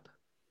Gallup,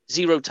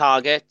 0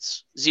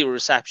 targets, 0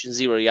 receptions,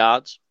 0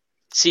 yards.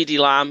 CeeDee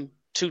Lamb,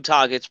 2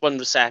 targets, 1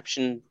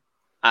 reception,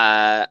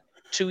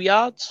 2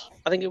 yards,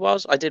 I think it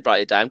was. I did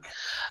write it down.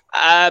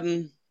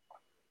 Do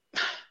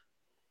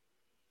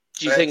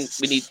you think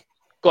we need...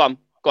 Go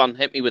on,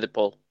 hit me with it,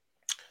 Paul.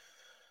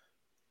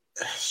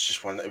 It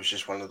was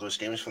just one of those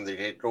games from the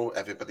get-go.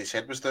 Everybody's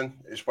head was down.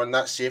 It was when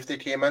that safety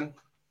came in.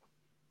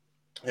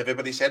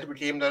 Everybody's head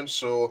came down.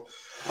 So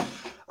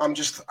I'm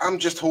just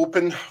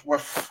hoping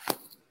with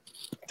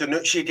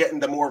DiNucci getting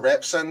the more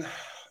reps in,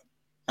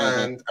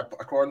 and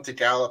according to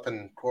Gallup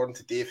and according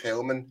to Dave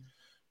Hellman,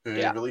 who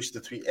released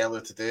the tweet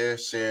earlier today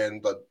saying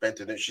that Ben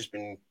DiNucci's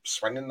been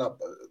swinging that,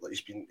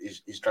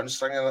 he's done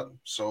swinging it.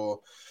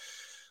 So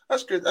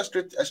that's good. That's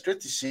good. It's good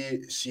to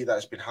see that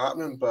it's been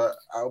happening. But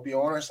I'll be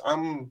honest,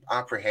 I'm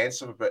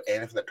apprehensive about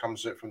anything that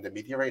comes out from the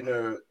media right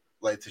now,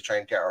 like to try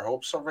and get our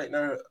hopes up right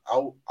now.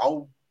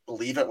 I'll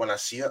believe it when I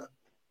see it.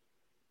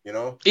 You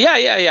know?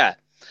 Yeah.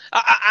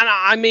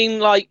 I mean,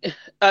 like,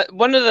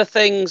 one of the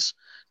things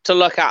to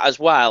look at as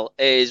well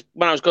is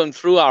when I was going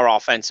through our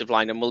offensive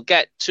line, and we'll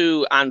get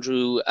to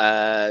Andrew's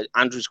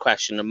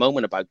question in a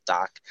moment about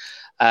Dak,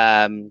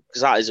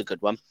 because that is a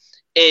good one,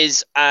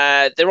 is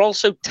they're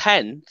also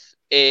 10th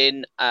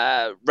in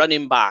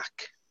running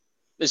back.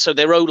 So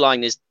their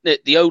O-line is,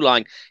 the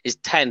O-line is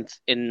 10th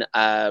in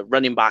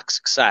running back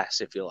success,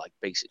 if you like,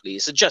 basically.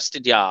 It's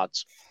adjusted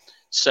yards.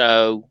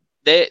 So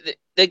they're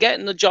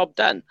getting the job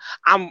done.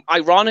 And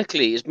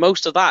ironically, is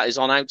most of that is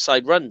on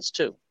outside runs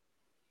too.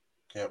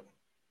 Yep.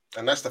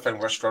 And that's the thing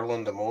we're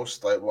struggling the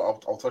most. Like,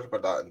 well, I'll talk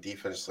about that in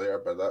defense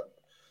later, but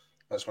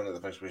that's one of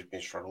the things we've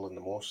been struggling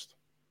the most.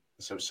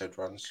 Is outside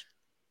runs.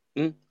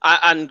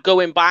 And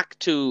going back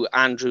to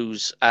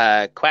Andrew's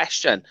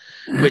question,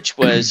 which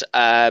was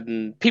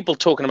people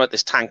talking about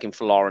this tanking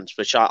for Lawrence,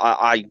 which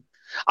I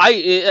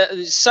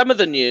Some of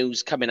the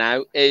news coming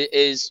out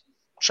is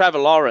Trevor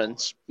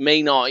Lawrence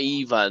may not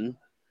even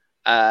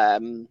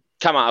come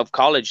out of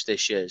college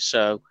this year.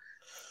 So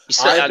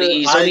he's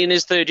only in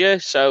his third year,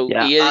 so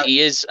he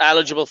is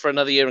eligible for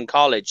another year in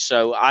college.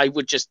 So I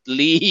would just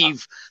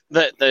leave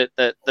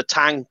the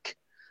tank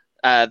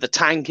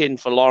in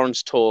for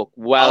Lawrence talk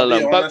well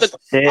alone. Honest,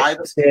 say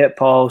it,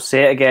 Paul.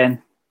 Say it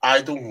again.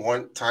 I don't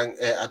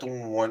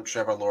want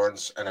Trevor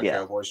Lawrence in a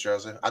Cowboys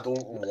jersey. I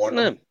don't want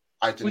him.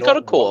 We've got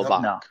a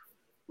quarterback. No.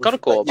 Got a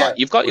quarterback.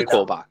 You've got your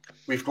quarterback.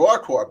 We've got our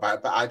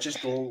quarterback, but I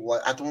just don't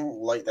like. I don't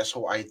like this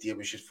whole idea.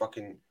 We should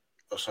fucking.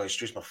 Oh, sorry,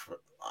 excuse my.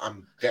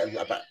 I'm getting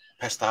a bit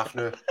pissed off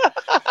now.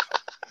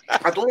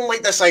 I don't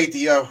like this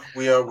idea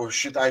where we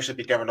should actually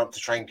be giving up to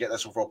try and get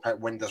this overall pick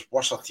when there's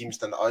worse teams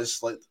than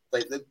us. Like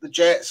the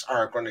Jets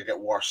are going to get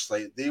worse.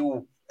 Like they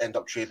will end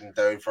up trading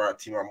down for a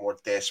team who are more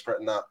desperate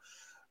than that.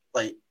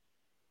 Like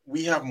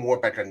we have more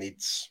bigger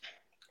needs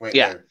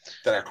now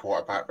than a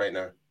quarterback right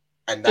now.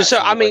 And that's so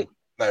I mean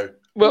now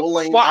go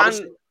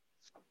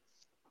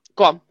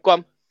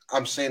on.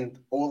 I'm saying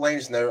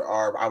O-lines now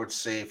are, I would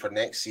say, for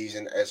next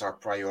season is our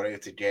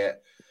priority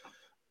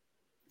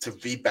to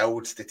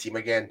rebuild the team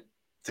again.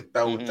 To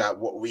build that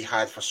what we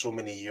had for so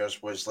many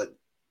years was like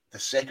the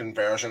second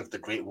version of the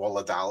Great Wall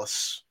of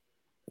Dallas.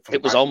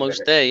 It was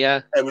almost there,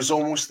 yeah. It was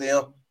almost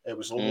there.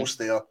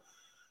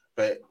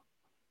 But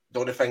the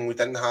only thing we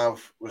didn't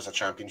have was a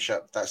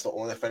championship. That's the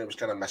only thing it was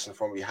kind of missing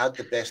from. We had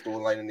the best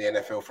O-line in the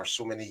NFL for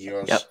so many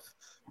years,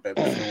 but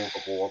with no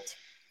reward.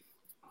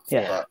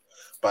 Yeah.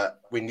 But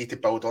we need to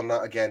build on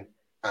that again.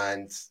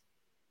 And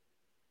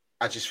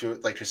I just feel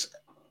like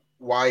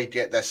why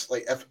get this?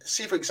 Like,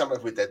 say for example,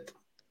 if we did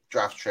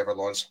draft Trevor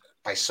Lawrence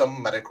by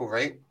some miracle,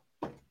 right?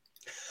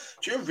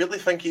 Do you really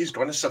think he's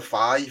going to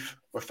survive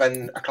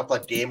within a couple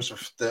of games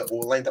with the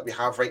O-line that we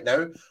have right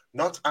now?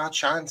 Not a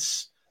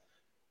chance.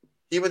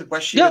 He would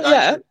wish he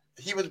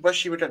would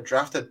wish he would get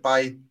drafted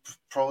by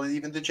probably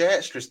even the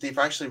Jets because they've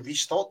actually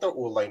restocked their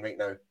O-line right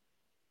now.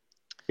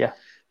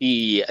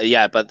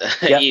 But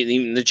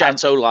even the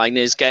Jets O-line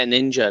is getting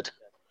injured.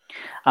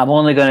 I'm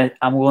only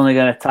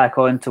gonna tack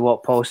on to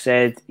what Paul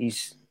said.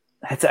 He's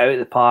hit it out of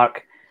the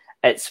park.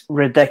 It's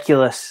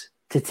ridiculous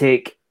to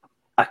take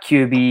a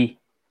QB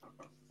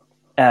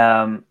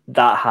that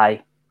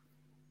high.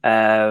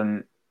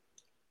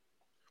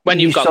 When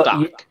you've got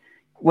Dak.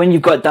 When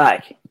you've got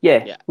Dak,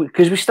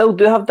 because we still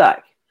do have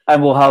Dak,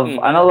 and we'll have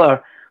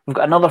We've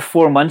got another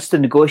 4 months to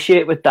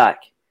negotiate with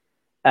Dak.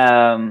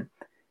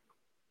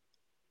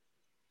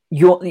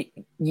 You only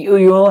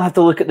have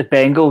to look at the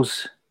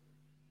Bengals.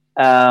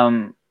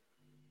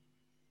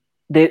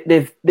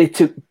 They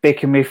took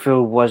Baker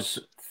Mayfield was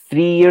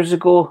 3 years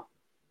ago.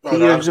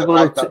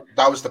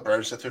 That was the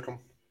Browns that took him.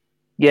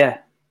 Yeah.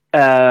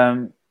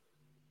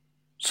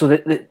 So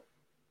the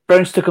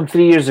Browns took him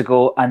 3 years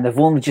ago, and they've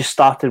only just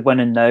started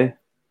winning now.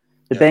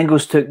 The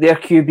Bengals took their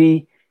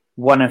QB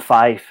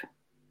 1-5.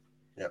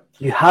 Yeah.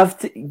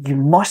 You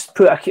must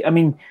put Sam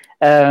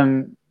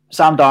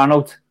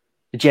Darnold,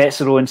 the Jets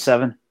are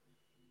 0-7.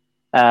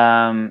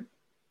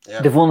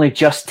 They've only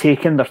just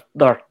taken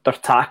their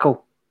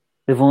tackle.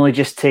 They've only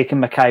just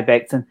taken Mekhi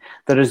Becton.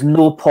 There is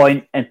no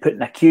point in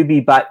putting a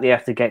QB back there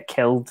to get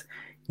killed.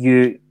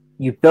 You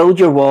build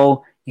your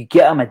wall, you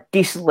get him a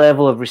decent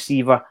level of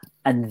receiver,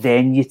 and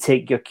then you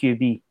take your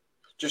QB.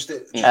 Just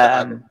to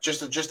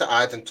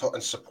add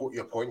and support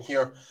your point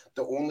here,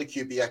 the only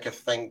QB I could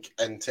think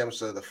in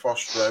terms of the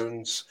first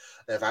rounds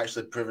that have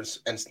actually proven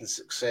instant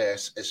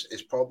success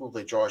is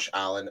probably Josh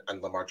Allen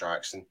and Lamar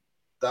Jackson.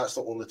 That's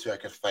the only two I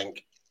could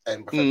think.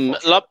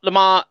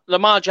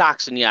 Lamar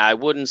Jackson, I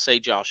wouldn't say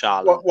Josh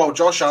Allen. Well,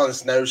 Josh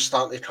Allen's now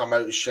starting to come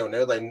out of show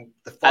now. Like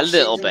a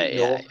little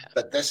bit,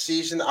 But this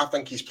season, I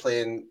think he's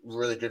playing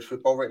really good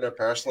football right now.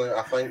 Personally,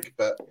 I think,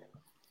 but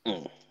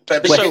you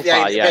get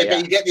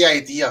the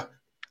idea.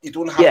 You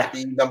don't have to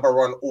be number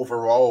one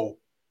overall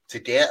to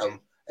get him.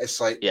 It's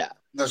like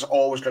there's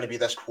always going to be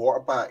this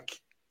quarterback.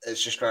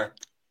 It's just going to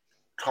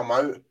come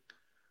out.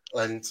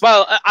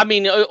 Well, I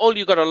mean, all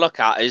you got to look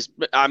at is,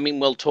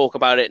 we'll talk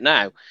about it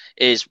now,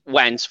 is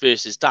Wentz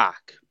versus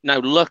Dak. Now,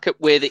 look at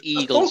where the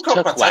Eagles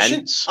took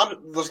Wentz.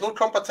 There's no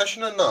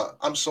competition in that.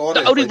 I'm sorry.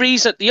 The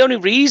only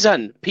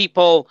reason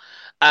people,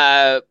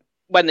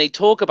 when they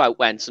talk about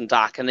Wentz and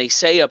Dak and they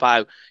say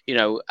about,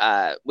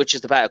 which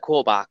is the better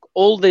quarterback,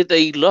 all that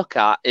they look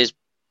at is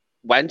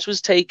Wentz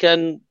was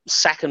taken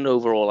second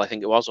overall, I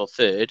think it was, or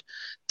third.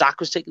 Dak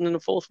was taken in the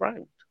fourth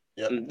round.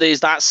 Yep. There's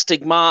that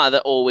stigma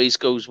that always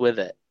goes with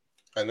it.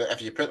 And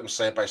if you put them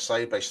side by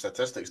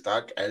statistics,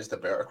 Dak is the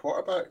better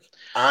quarterback.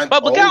 And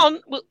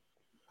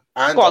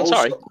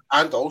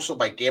also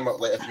by game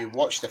up, like if you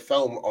watch the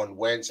film on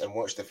Wentz and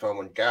watch the film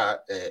on Dak,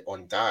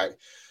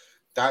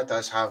 Dak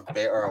does have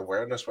better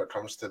awareness when it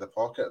comes to the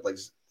pocket,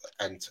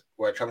 and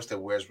when it comes to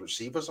where his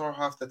receivers are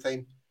half the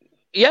time.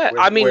 Yeah,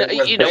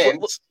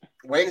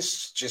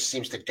 Wentz just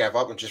seems to give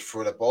up and just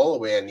throw the ball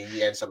away, and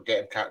he ends up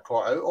getting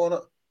caught out on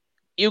it.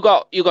 you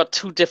got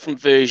two different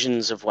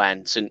versions of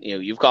Wentz, and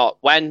you've got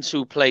Wentz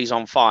who plays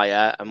on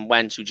fire and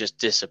Wentz who just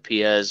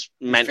disappears,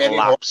 mental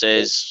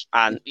lapses,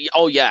 and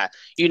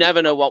you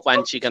never know what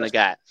Wentz you're going to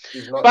get.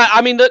 But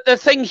I mean, the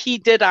thing he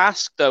did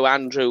ask though,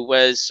 Andrew,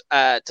 was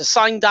to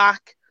sign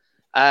Dak.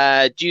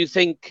 Do you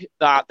think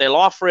that they'll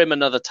offer him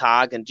another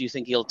tag, and do you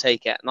think he'll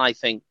take it? And I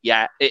think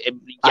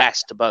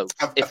yes to both.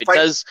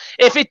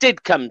 If it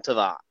did come to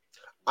that.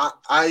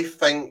 I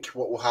think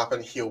what will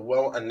happen, he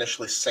will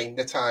initially sign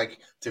the tag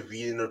to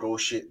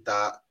renegotiate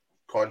that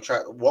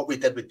contract. What we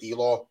did with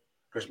D-Law,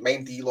 because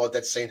D-Law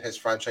did sign his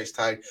franchise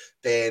tag,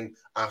 then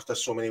after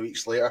so many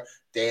weeks later,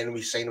 then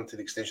we signed him to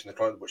the extension of the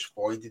contract, which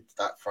voided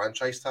that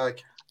franchise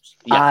tag.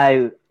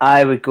 Yeah.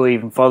 I would go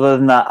even further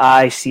than that.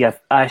 I see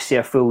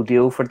a full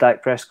deal for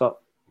Dak Prescott.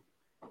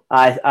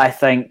 I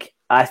think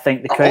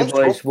the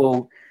Cowboys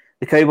will.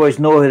 The Cowboys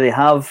know who they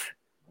have.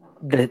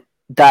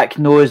 Dak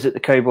knows that the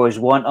Cowboys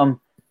want him.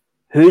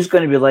 Who's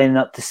going to be lining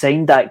up to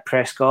sign Dak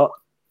Prescott?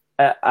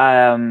 You'd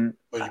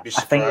be surprised.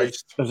 I think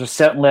there's a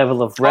certain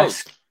level of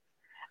risk,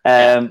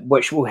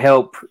 which will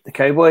help the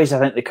Cowboys. I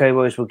think the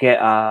Cowboys will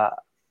get a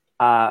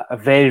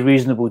very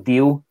reasonable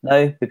deal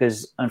now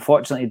because,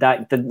 unfortunately,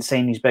 Dak didn't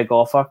sign his big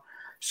offer.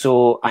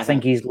 So I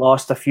think he's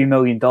lost a few $1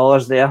 million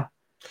there,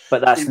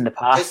 but that's in the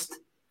past.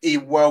 He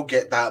will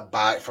get that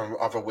back from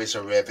other ways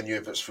of revenue,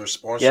 if it's through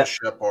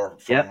sponsorship or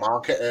from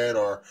marketing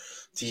or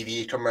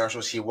TV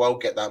commercials. He will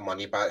get that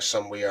money back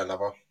some way or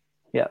another.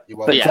 Yeah,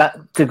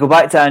 but to go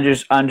back to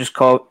Andrew's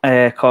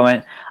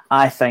comment,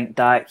 I think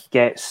Dak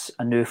gets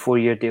a new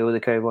 4-year deal with the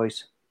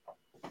Cowboys.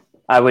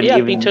 I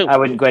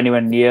wouldn't go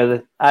anywhere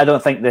near I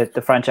don't think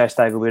the franchise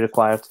tag will be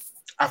required.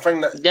 I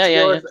think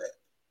that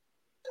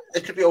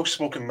it could be all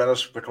smoke and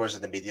mirrors because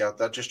of the media.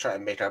 They're just trying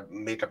to make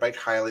a big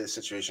highlight of the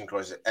situation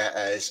because it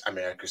is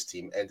America's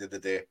team. End of the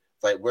day,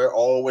 like we're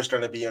always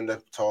going to be on the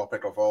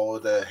topic of all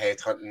the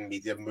headhunting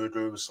media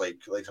moodros, like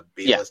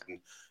Bayless and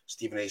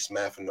Stephen A.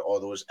 Smith and all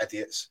those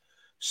idiots.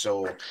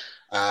 So,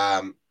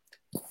 to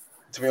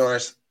be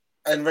honest,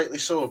 and rightly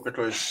so,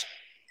 because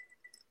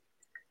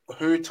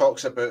who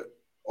talks about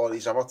all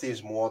these other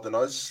teams more than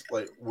us?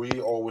 Like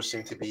we always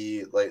seem to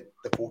be like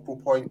the focal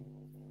point.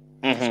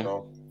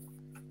 Mm-hmm.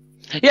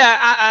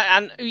 Yeah,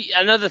 and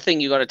another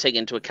thing you got to take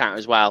into account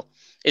as well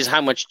is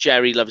how much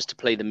Jerry loves to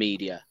play the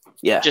media.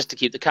 Yeah, just to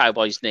keep the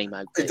Cowboys' name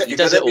out. He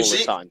does it all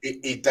the time.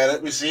 He did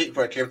it with Zeke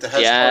when it came to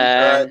his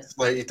contract.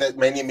 Like he did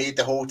when he made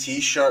the whole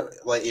T-shirt.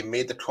 Like he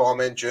made the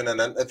comment during an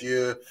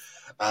interview.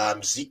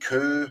 Zeke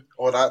who,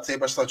 all that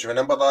type of stuff. Do you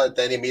remember that?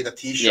 Then he made a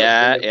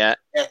T-shirt.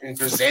 And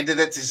presented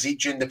it to Zeke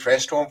during the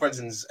press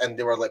conference, and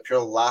they were like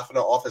pure laughing it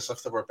off as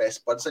if they were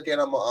best buds again.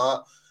 I'm like,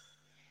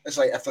 it's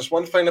like if there's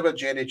one thing about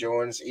Jerry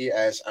Jones, he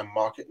is a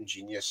marketing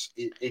genius.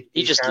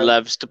 He just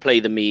loves to play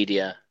the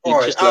media. He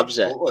just loves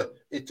it.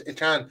 It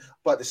can,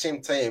 but at the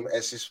same time,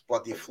 it's his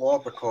bloody flaw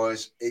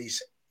because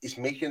he's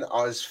making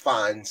us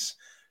fans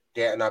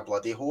getting our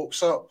bloody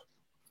hopes up.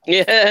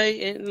 Yeah,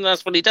 and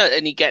that's what he does,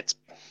 and he gets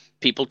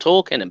people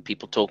talking and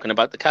people talking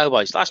about the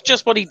Cowboys. That's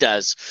just what he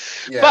does.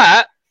 Yeah.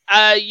 But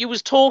you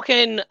was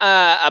talking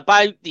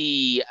about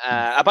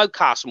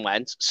Carson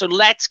Wentz, so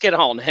let's get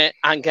on it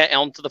and get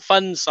on to the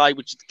fun side,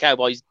 which is the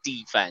Cowboys'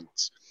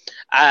 defense.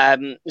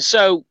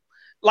 So,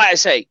 like I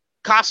say,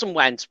 Carson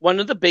Wentz, one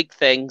of the big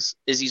things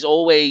is he's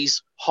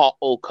always hot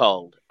or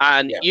cold,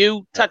 and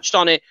you touched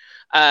on it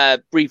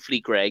briefly,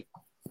 Greg.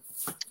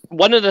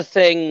 One of the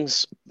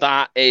things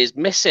that is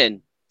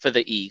missing for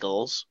the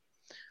Eagles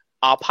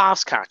are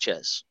pass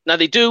catchers. Now,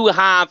 they do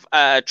have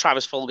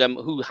Travis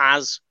Fulgham, who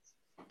has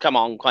come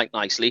on quite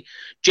nicely.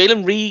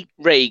 Jalen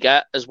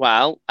Reagor as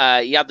well.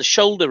 He had the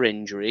shoulder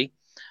injury.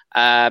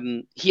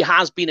 He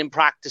has been in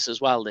practice as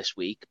well this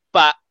week,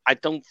 but I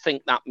don't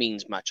think that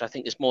means much. I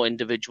think it's more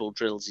individual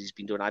drills he's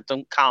been doing. I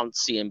can't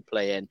see him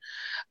playing.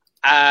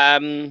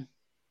 I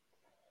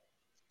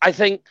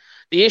think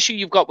the issue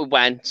you've got with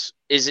Wentz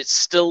is it's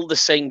still the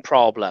same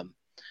problem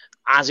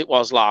as it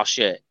was last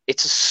year.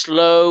 It's a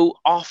slow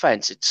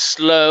offense. It's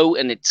slow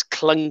and it's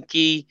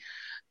clunky.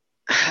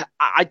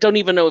 I don't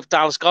even know if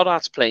Dallas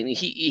Goedert's playing.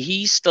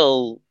 He's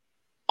still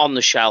on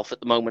the shelf at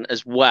the moment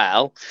as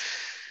well.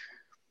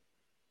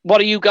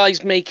 What are you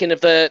guys making of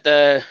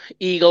the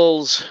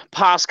Eagles'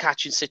 pass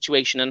catching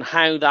situation and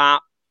how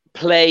that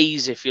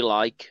plays, if you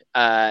like,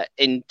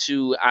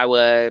 into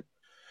our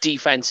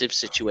defensive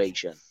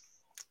situation?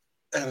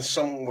 In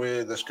some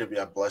way, this could be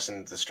a blessing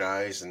in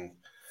disguise, and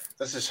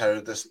this is how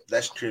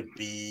this could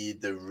be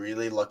the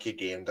really lucky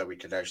game that we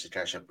could actually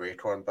catch a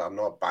break on. But I'm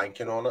not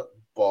banking on it.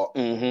 But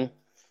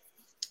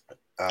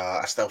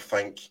I still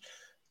think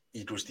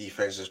Eagles'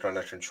 defense is going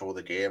to control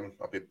the game.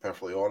 I'll be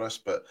perfectly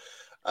honest, but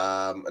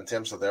in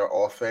terms of their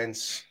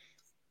offense,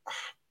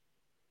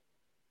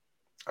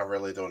 I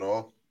really don't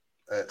know.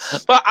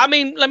 But I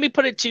mean, let me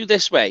put it to you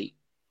this way: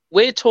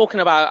 we're talking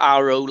about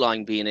our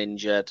O-line being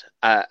injured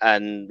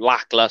and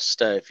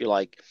lackluster, if you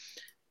like.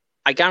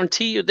 I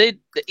guarantee you, the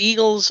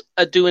Eagles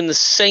are doing the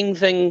same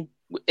thing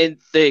in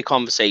their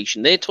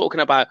conversation. They're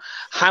talking about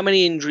how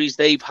many injuries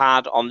they've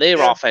had on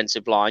their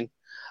offensive line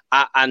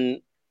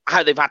and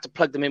how they've had to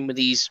plug them in with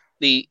these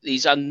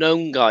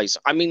unknown guys.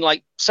 I mean,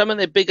 like, some of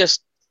their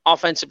biggest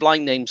offensive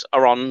line names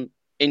are on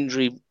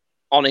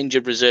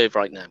injured reserve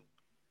right now.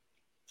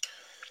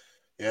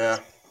 Yeah.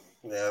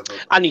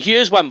 And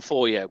here's one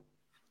for you,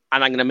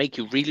 and I'm going to make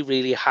you really,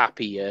 really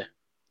happy here,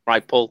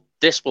 right, Paul?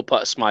 This will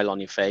put a smile on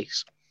your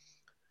face.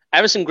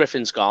 Everson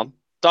Griffin's gone.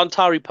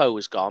 Dontari Poe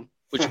is gone,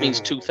 which means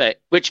two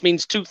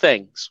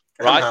things,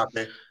 right? I'm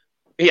happy.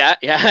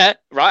 Yeah,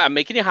 right. I'm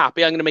making you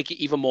happy. I'm going to make you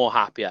even more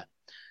happier.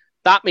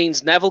 That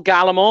means Neville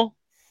Gallimore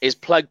is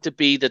plugged to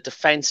be the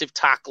defensive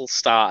tackle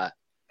starter.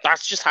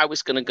 That's just how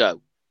it's going to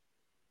go.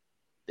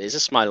 There's a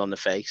smile on the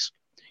face.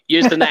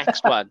 Here's the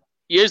next one.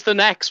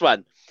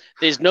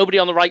 There's nobody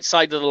on the right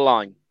side of the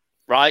line,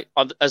 right,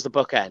 as the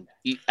bookend.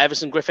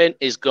 Everson Griffin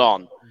is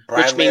gone,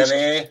 which means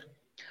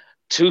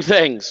two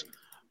things.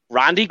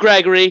 Randy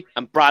Gregory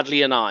and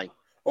Bradley and I.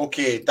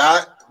 Okay,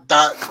 that,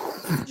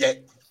 yeah.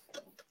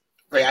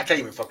 Right, I can't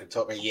even fucking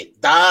talk about it yet.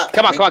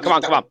 Come on.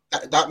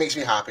 That makes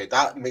me happy.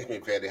 That makes me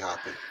very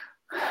happy.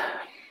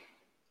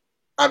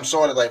 I'm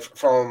sorry, like,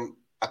 from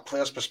a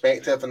player's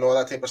perspective and all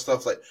that type of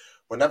stuff, like,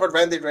 whenever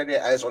Randy Gregory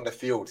is on the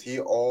field, he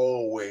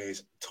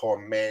always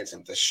torments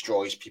and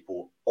destroys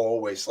people.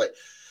 Always. Like,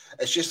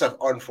 it's just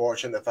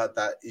unfortunate the fact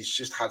that he's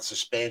just had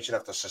suspension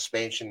after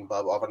suspension,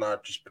 blah, blah, blah,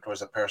 just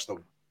because of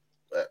personal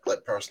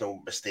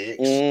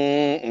mistakes.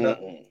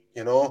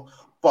 You know?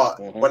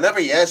 But whenever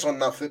he is on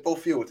that football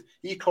field,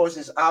 he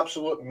causes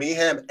absolute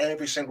mayhem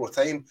every single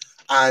time.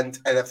 And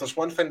if there's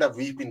one thing that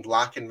we've been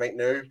lacking right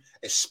now,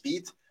 is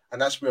speed.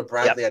 And that's where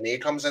Bradley and A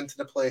comes into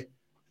the play.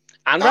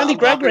 And Randy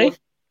Gregory.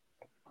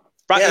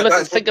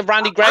 Think of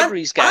Randy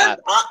Gregory's guy.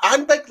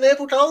 And big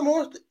Neville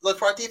Gallimore, like,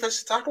 for a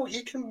defensive tackle,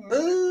 he can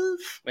move.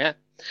 Yeah.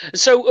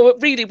 So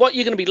really, what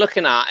you're going to be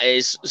looking at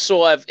is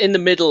sort of in the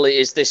middle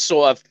is this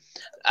sort of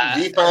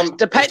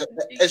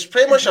it's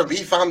pretty much a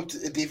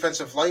revamped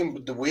defensive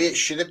line, the way it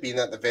should have been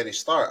at the very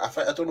start.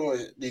 I don't know.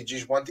 They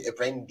just wanted to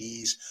bring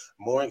these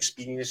more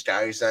experienced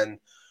guys in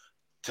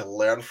to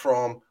learn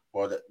from.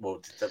 When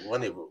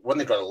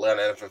they going to learn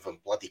anything from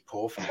bloody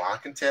Poe, from what I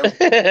can tell.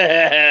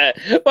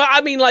 Well,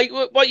 I mean, like,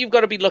 what you've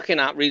got to be looking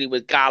at really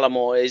with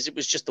Gallimore is it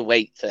was just the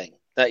weight thing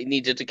that he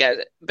needed to get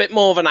a bit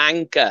more of an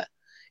anchor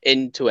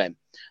into him,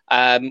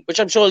 which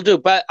I'm sure he'll do.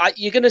 But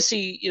you're going to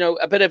see,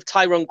 a bit of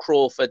Tyrone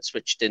Crawford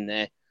switched in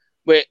there,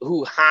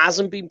 who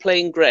hasn't been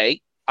playing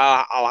great,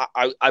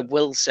 I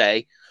will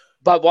say.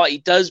 But what he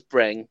does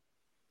bring,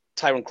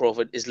 Tyrone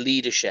Crawford, is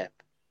leadership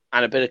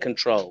and a bit of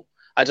control.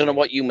 I don't know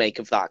what you make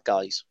of that,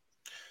 guys.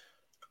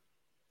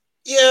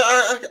 Yeah,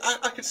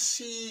 I could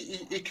see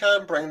he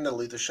can bring the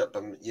leadership,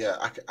 and yeah,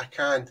 I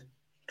can,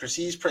 because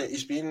he's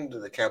been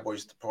the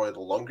Cowboys probably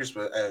the longest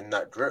in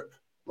that group.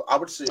 I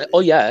would say. Oh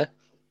yeah,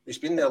 he's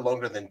been there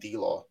longer than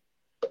D-Law.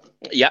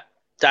 Yeah,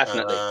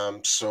 definitely.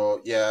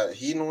 So yeah,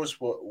 he knows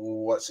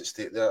what's at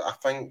stake there. I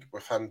think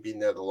with him being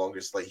there the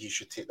longest, like, he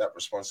should take that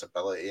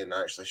responsibility and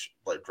actually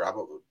grab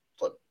it,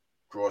 like,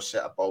 draw a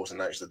set of balls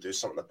and actually do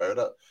something about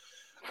it.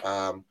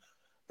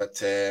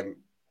 But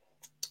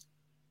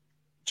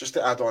just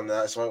to add on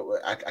that as well,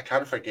 I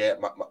can't forget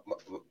my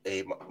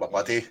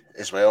buddy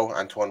as well,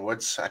 Antoine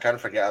Woods. I can't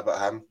forget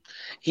about him.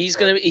 It's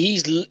going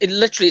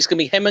to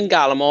be him and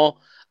Gallimore,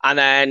 and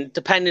then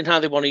depending how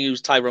they want to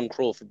use Tyrone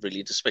Crawford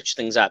really to switch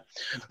things up.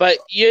 But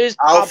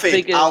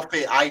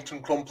Alfie, I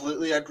can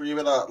completely agree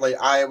with that. Like,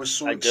 I was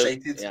so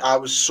excited. Yeah. I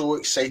was so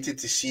excited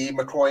to see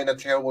McCoy in a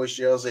Cowboys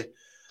jersey,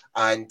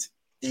 and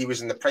he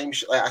was in the prime.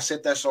 Like I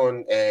said this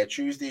on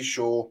Tuesday's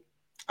show.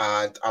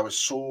 And I was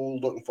so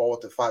looking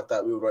forward to the fact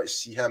that we were going to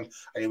see him,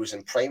 and he was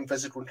in prime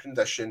physical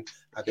condition,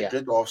 had a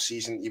good off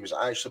season. He was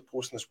actually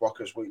posting his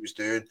workouts, what he was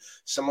doing,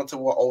 similar to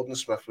what Alden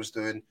Smith was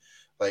doing,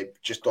 like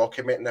just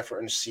documenting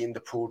everything, seeing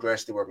the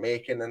progress they were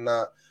making and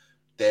that.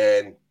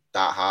 Then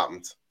that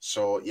happened.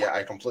 So yeah,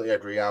 I completely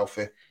agree,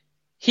 Alfie.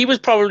 He was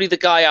probably the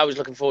guy I was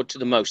looking forward to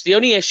the most. The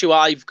only issue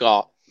I've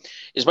got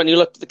is when you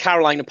look at the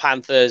Carolina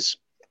Panthers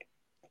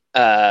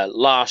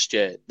last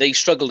year, they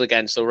struggled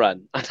against the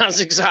run, and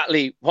that's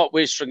exactly what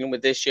we're struggling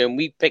with this year. And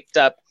we picked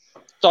up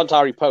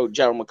Dontari Poe,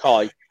 Gerald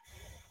McCoy,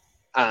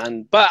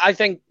 but I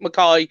think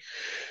McCoy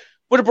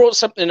would have brought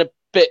something a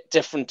bit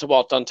different to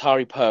what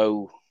Dontari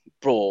Poe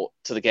brought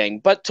to the game.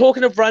 But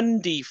talking of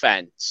run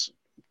defense,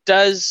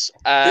 because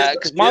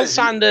Miles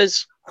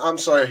Sanders. I'm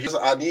sorry,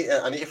 I need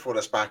to throw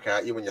this back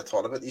at you when you're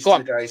talking about these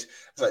two guys.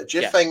 It's like,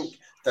 do you think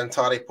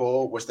Dontari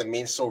Poe was the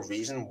main sole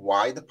reason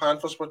why the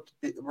Panthers were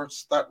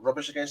that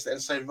rubbish against the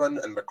inside run,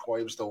 and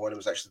McCoy was the one who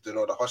was actually doing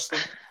all the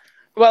hustling?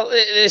 Well,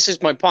 this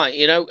is my point.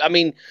 I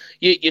mean,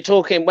 you're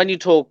talking, when you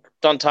talk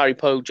Dontari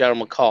Poe, Gerald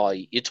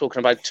McCoy, you're talking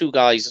about two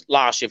guys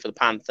last year for the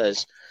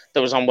Panthers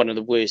that was on one of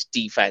the worst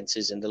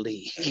defenses in the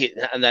league,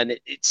 and then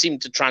it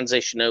seemed to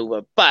transition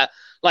over. But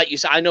like you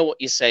said, I know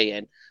what you're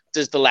saying.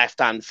 Does the left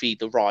hand feed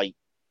the right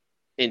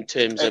in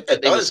terms of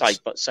they were side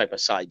by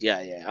side?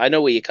 Yeah. I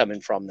know where you're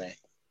coming from there.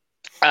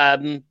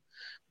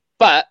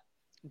 But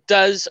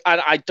and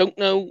I don't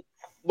know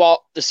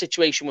what the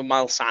situation with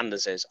Miles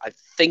Sanders is. I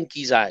think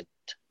he's out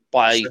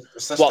by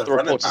what the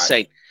reports are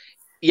saying.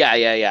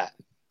 Yeah.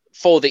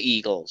 for the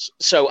Eagles.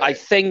 So I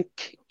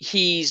think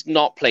he's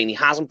not playing. He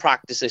hasn't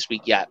practiced this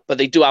week yet, but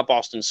they do have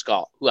Boston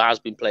Scott, who has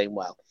been playing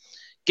well.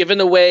 Given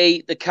the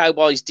way the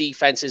Cowboys'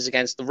 defense is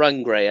against the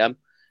run, Graham,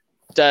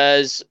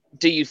 do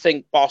you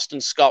think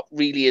Boston Scott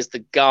really is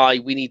the guy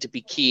we need to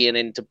be keying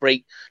in to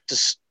break to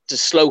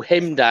slow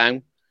him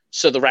down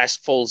so the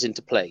rest falls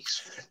into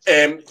place?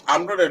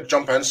 I'm going to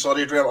jump in.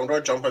 Sorry, Drew. I'm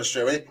going to jump in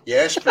straight away.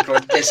 Yes,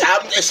 because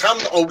it's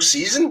happened all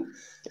season.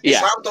 It's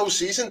happened all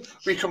season.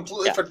 We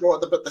completely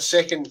forgot about the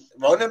second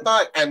running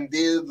back, and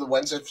they're the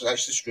ones that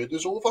actually screwed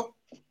us over.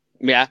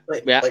 Yeah,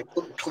 like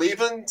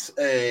Cleveland,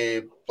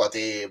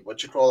 bloody,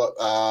 what you call it?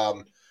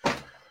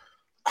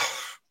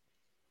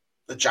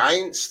 The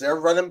Giants, their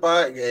running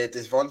back,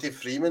 Devontae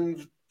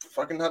Freeman,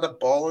 fucking had a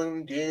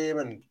balling game,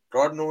 and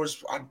God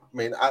knows. I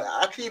mean,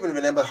 I can't even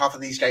remember half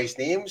of these guys'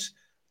 names.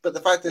 But the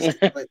fact is,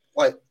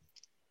 like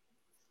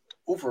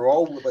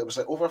overall, it was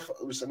over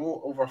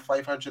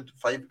 500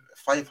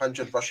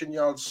 rushing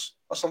yards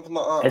or something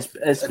like that.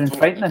 It's been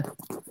frightening.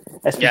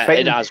 It's been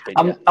frightening. It has been.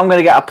 I'm going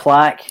to get a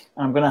plaque.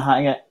 I'm going to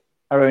hang it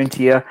around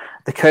here.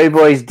 The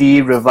Cowboys D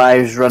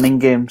revives running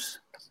games.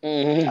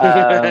 And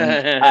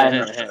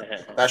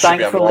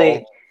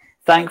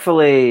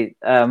thankfully,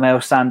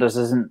 Miles Sanders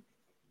isn't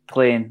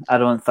playing. I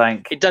don't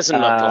think it doesn't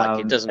look like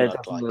it. Doesn't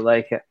look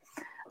like it.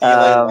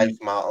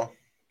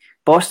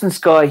 Boston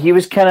Scott, he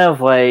was kind of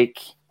like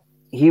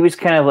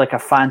a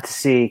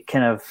fantasy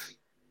kind of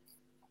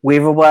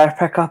waiver wire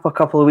pickup a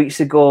couple of weeks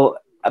ago,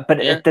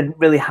 but it didn't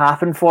really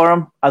happen for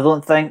him. I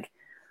don't think.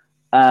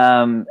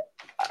 To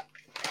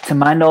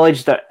my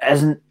knowledge, there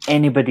isn't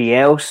anybody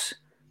else,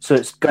 so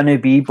it's going to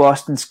be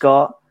Boston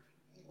Scott.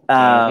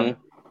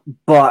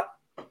 But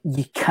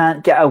you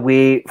can't get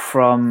away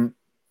from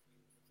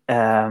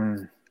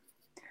the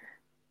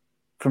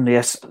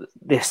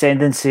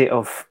ascendancy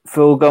of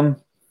Fulgham,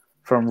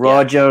 from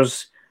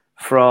Rodgers,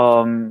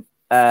 from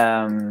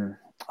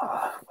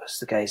what's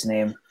the guy's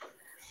name?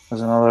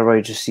 There's another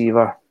wide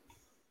receiver.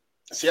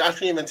 See, I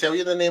can't even tell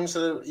you the names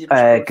of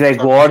the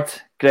Greg Ward.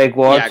 Greg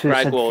Ward, who's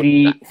had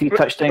three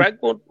touchdown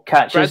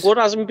catches. Greg Ward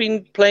hasn't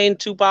been playing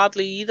too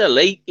badly either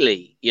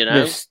lately, you know.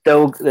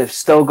 They've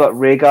still got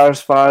Rager as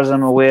far as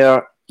I'm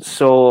aware.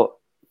 So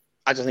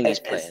I don't think he's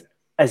playing.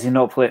 Is he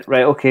not playing?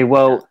 Right, okay,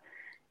 well,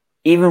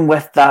 even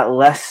with that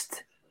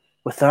list,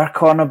 with our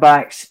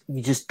cornerbacks,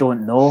 you just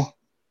don't know.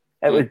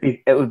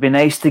 It would be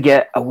nice to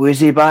get a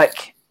Woozy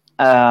back.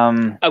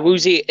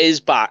 Awuzie is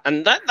back,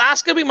 and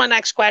that's going to be my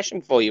next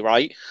question for you,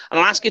 right? And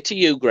I'll ask it to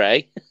you,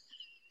 Gray.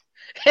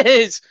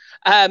 Is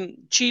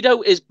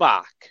Cheeto is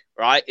back,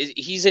 right?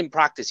 He's in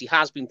practice. He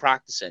has been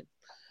practicing.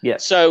 Yeah.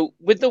 So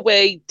with the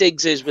way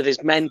Diggs is with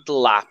his mental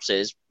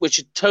lapses, which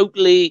are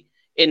totally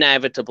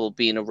inevitable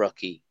being a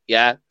rookie,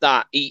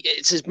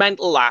 it's his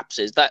mental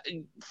lapses that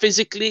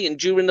physically and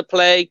during the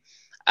play,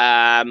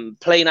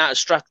 playing out of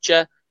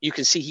structure, you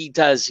can see he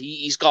does.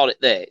 He's got it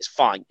there. It's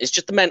fine. It's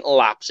just the mental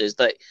lapses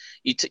that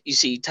you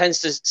see. He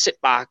tends to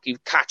sit back. You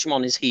catch him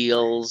on his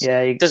heels.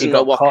 Yeah, he doesn't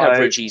know what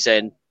coverage he's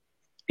in.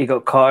 He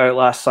got caught out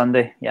last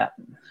Sunday. Yeah.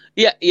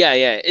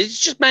 It's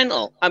just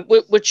mental,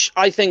 which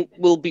I think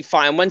will be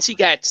fine. Once he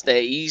gets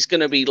there, he's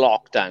going to be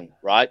locked down,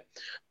 right?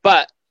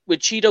 But with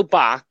Cheeto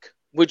back,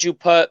 would you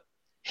put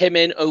him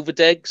in over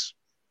Diggs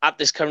at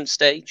this current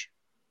stage?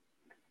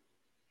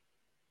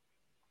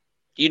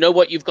 You know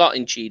what you've got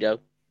in Cheeto.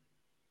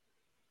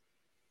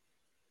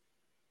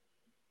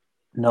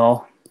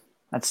 No,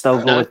 I'd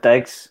still go with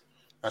Diggs.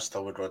 I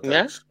still would go with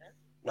Diggs.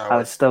 Yeah? I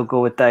would still go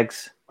with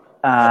Diggs.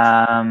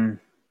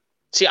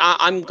 See,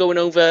 I'm going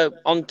over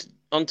onto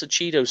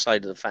Cheeto's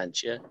side of the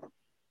fence, yeah?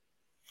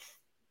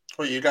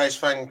 What do you guys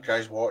think?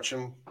 Guys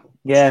watching?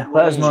 Yeah,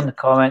 let us know in the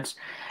comments.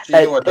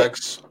 Cheeto or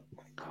Diggs?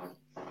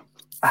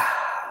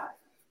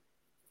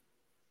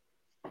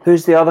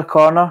 Who's the other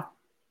corner?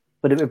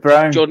 Would it be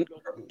Brown?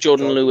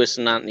 Jordan Lewis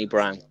and Anthony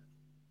Brown.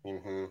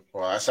 Mm-hmm.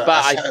 Well,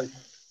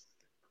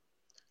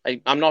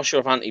 I'm not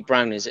sure if Anthony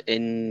Brown is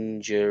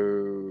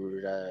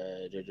injured.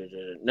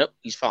 Nope,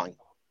 he's fine.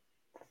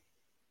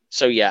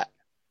 So, yeah.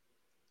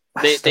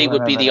 They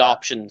would be the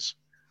options.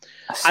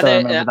 I still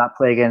remember that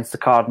play against the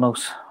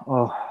Cardinals.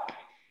 Oh,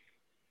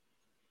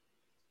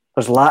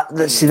 there's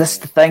see, this is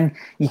the thing.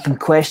 We can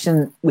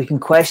question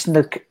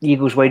the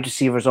Eagles wide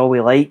receivers all we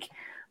like,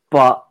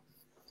 but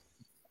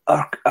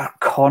our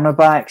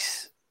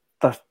cornerbacks,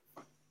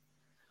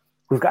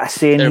 we've got a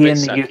saying here in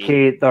the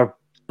UK, they're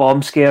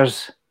bomb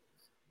scares.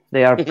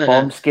 They are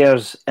bomb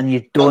scares, and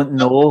you don't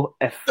know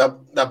if they're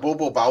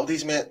Bobo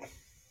Baldies, mate.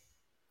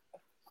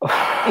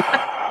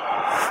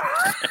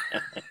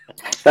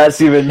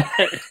 That's even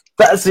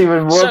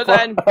more. So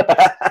then,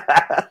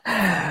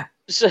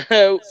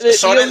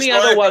 the only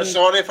other one.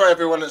 Sorry for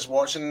everyone that's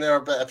watching there,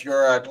 but if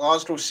you're a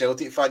Glasgow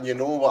Celtic fan, you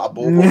know what a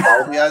Bobo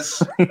Baldy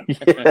is.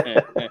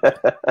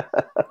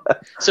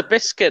 It's a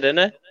biscuit, isn't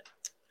it?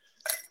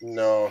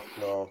 No.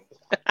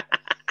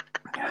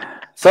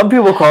 Some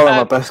people call him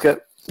a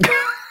biscuit.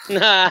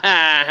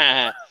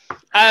 But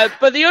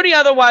the only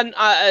other one,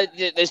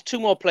 there's two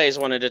more players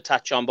I wanted to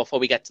touch on before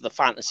we get to the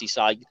fantasy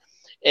side,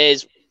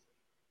 is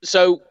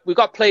So we've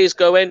got players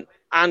going.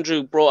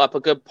 Andrew brought up a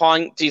good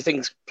point. Do you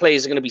think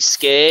players are going to be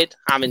scared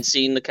having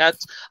seen the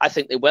cuts? I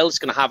think they will. It's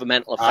going to have a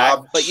mental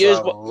effect.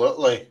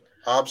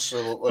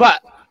 Absolutely.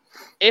 But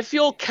if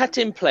you're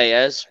cutting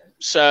players,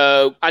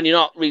 and you're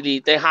not really,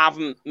 they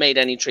haven't made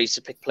any trades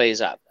to pick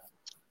players up.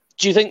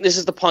 Do you think this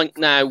is the point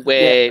now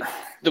where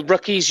the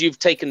rookies you've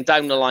taken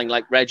down the line,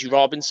 like Reggie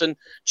Robinson,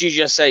 do you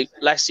just say,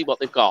 let's see what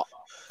they've got?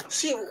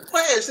 See,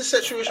 what is the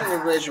situation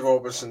with Reggie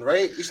Robinson,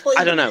 right? He's not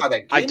I don't know.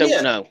 I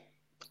don't know.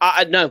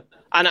 I know.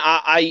 And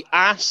I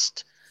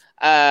asked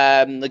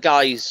the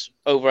guys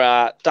over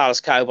at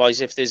Dallas Cowboys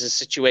if there's a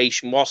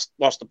situation,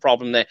 what's the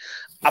problem there?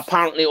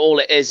 Apparently all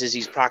it is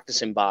he's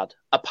practicing bad.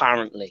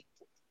 Apparently.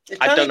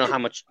 I don't know how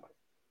much.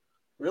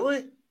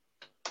 Really?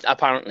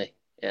 Apparently,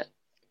 yeah.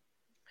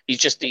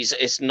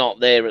 It's not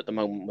there at the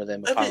moment with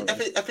him.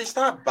 If it's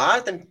that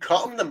bad, then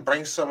cut him, then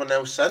bring someone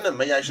else in and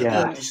might actually do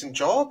a decent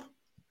job.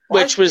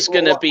 Which was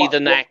going to be the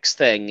next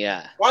thing,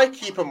 yeah. Why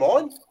keep him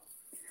on?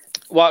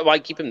 Why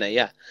keep him there?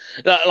 Yeah,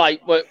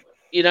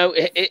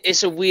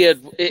 it's a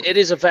weird. It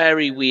is a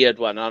very weird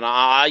one, and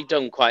I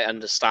don't quite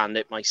understand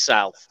it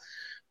myself.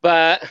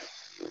 But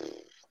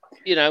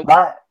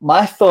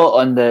my thought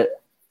on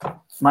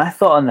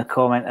the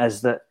comment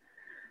is that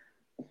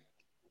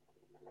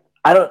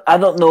I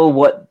don't know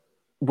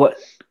what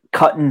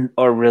cutting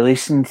or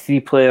releasing 3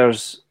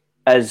 players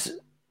is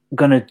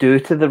going to do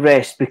to the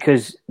rest,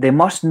 because they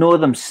must know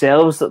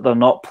themselves that they're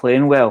not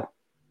playing well.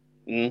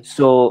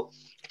 So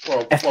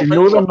if they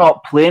know they're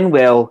not playing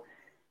well,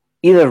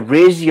 either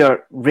raise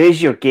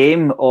your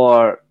game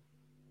or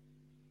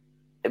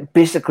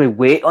basically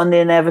wait on the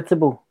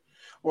inevitable.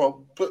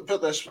 Well, put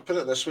it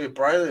this way: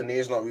 Brian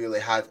Nay's not really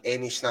had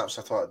any snaps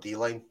at all at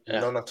D-line,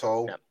 none at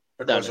all,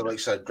 because of like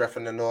said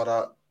Griffin and all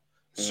that.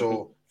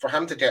 So for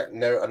him to get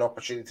now an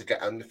opportunity to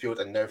get on the field,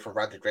 and now for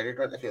Randy Gregory to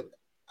get on the field,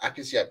 I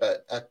can see a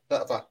bit of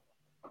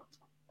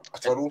a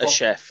turnover. A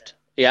shift.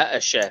 Yeah, a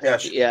shift.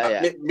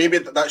 Yeah. Maybe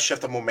that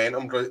shift of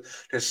momentum,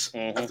 because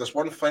if there's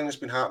one thing that's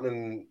been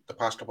happening the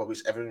past couple of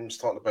weeks, everyone's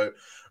talking about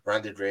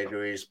Randy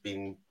Gregory's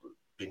been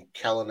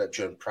killing it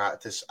during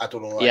practice. I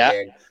don't know. Yeah.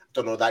 Again, I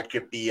don't know. That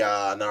could be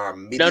another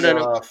media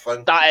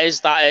thing. That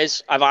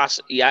is. I've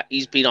asked. Yeah,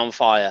 he's been on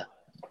fire.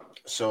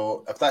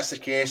 So if that's the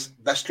case,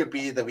 this could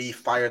be the wee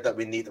fire that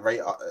we need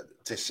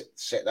to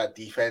set that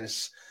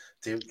defense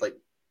to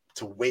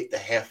wake the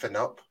Heffen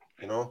up.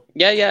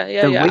 Yeah.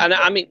 And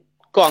I mean,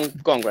 go on,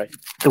 Greg.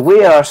 The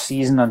way our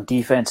season on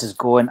defense is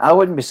going, I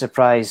wouldn't be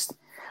surprised.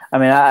 I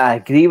mean, I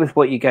agree with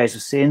what you guys are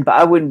saying, but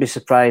I wouldn't be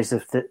surprised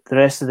if the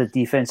rest of the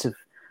defensive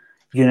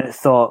unit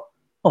thought,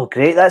 "Oh,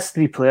 great, that's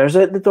 3 players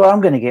out the door.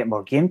 I'm going to get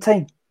more game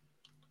time,"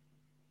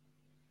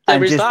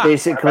 and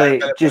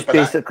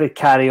basically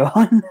carry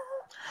on.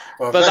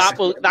 Well,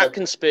 but that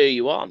can spur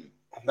you on.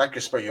 That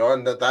could spur you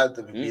on. That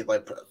would be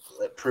like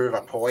prove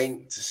a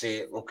point to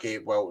say, okay,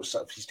 well,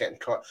 if he's getting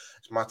cut,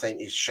 it's my time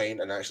to shine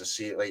and actually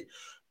see it. Like,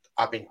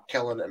 I've been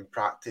killing it in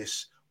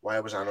practice. Why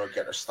was I not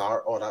getting a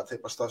start? All that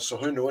type of stuff. So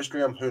who knows,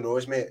 Graham? Who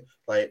knows, mate?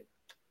 Like,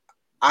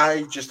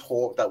 I just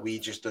hope that we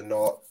just do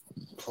not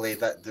play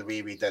that the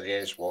way we did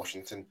against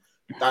Washington.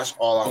 That's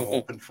all I'm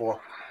hoping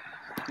for.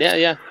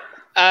 Yeah.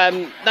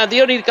 Now,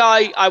 the only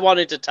guy I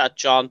wanted to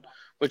touch on,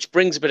 which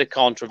brings a bit of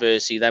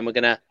controversy, then we're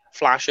going to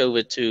flash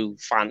over to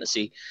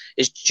fantasy,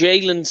 is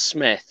Jalen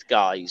Smith,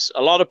 guys.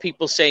 A lot of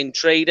people saying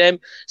trade him.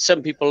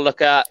 Some people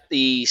look at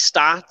the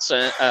stats,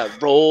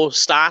 raw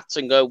stats,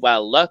 and go,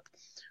 well, look,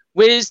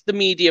 where's the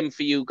medium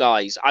for you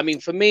guys? I mean,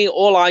 for me,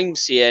 all I'm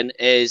seeing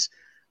is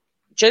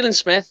Jalen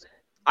Smith.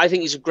 I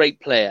think he's a great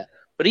player,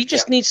 but he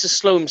just needs to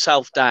slow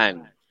himself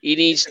down. He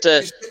needs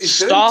to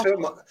stop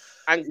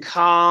and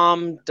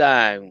calm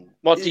down.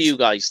 What do you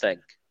guys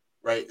think?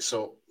 Right,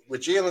 so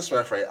with Jalen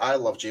Smith, right, I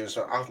love Jalen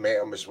Smith. I've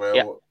met him as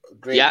well.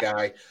 Great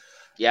guy.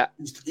 Yeah.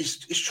 He's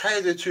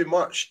trying to do too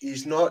much.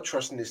 He's not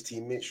trusting his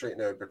teammates right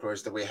now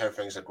because the way how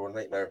things are going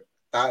right now.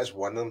 That is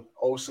one of them.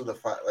 Also the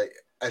fact,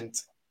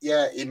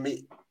 he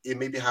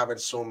may be having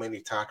so many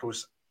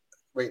tackles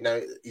right now.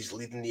 He's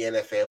leading the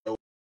NFL.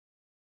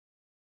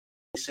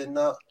 In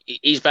that.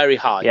 He's very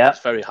high. Yeah.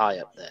 He's very high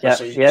up there. Yeah.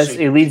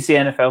 He leads the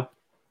NFL.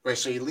 Right,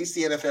 so he leads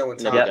the NFL in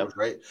tackles,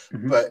 right?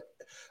 Mm-hmm. But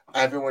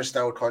everyone's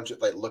still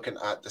looking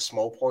at the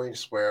small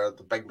points where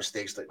the big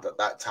mistakes, like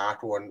that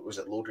tackle on, was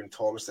it Logan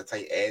Thomas, the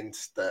tight end,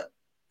 that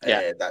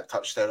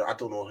touchdown. I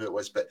don't know who it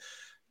was, but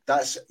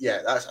that's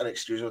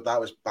inexcusable.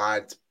 That was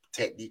bad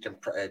technique and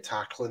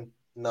tackling.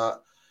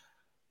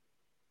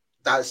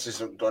 That's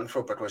just done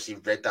for because he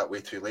read that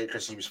way too late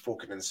because he was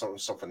focusing on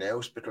something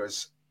else.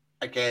 Because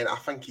again, I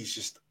think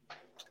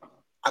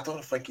I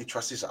don't think he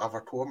trusts his other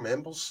core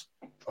members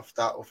of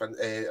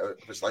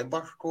his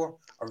linebacker core.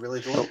 I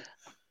really don't.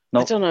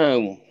 I don't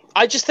know.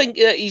 I just think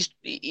that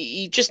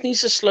he just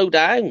needs to slow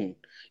down.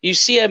 You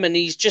see him, and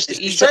he's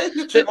trying to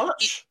do too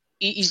much.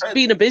 He's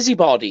being a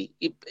busybody.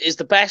 Is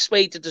the best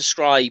way to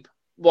describe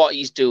what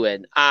he's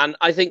doing. And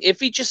I think if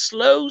he just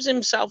slows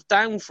himself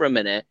down for a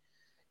minute,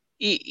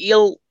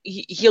 he'll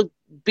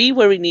be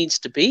where he needs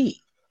to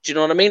be. Do you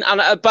know what I mean?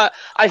 And but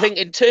I think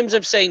in terms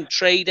of saying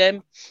trade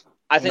him,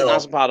 I think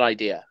that's a bad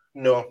idea.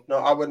 No,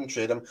 I wouldn't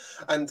trade him.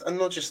 And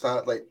not just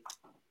that, like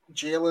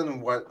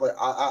Jalen,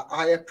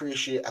 I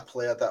appreciate a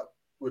player that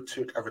would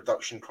took a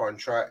reduction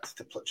contract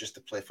just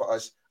to play for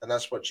us, and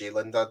that's what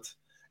Jalen did.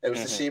 It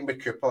was the same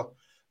with Cooper.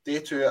 They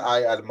two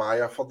I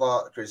admire for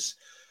that, because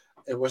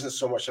it wasn't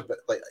so much about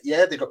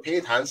they got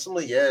paid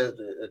handsomely. Yeah,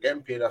 they're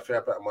getting paid a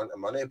fair bit of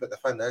money. But the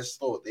thing is,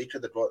 though, they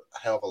could have got a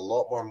hell of a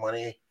lot more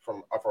money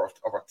from other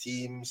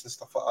teams and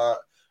stuff like that,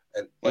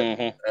 and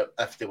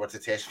if they were to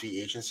test free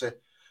agency.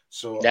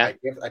 So I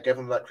give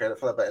them that credit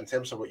for that. But in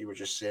terms of what you were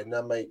just saying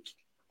there, Mike,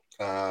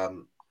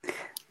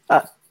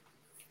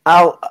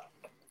 I'll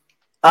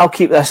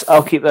keep this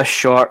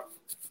short.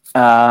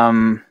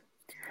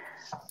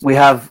 We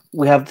have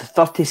the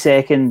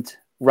 32nd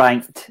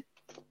ranked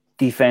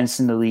defense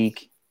in the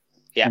league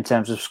in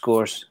terms of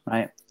scores,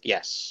 right?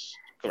 Yes,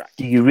 correct.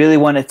 Do you really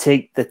want to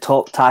take the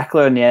top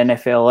tackler in the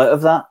NFL out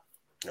of that?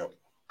 No.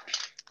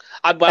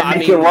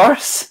 Make it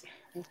worse.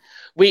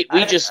 We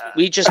just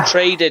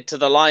traded to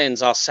the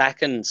Lions our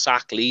second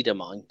sack leader,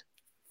 mind.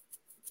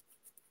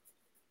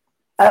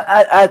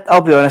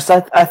 I'll be honest.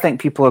 I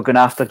think people are going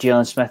after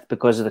Jalen Smith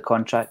because of the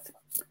contract.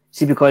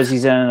 See, because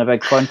he's in a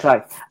big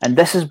contract, and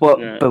this is what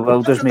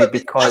bewilders me.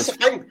 Because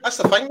that's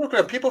the thing.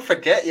 People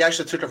forget he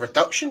actually took a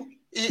reduction.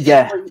 He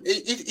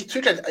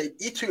took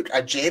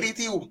a Jerry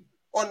deal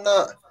on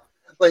that.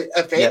 Like,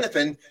 if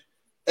anything,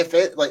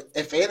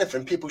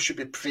 people should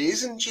be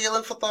praising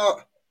Jalen for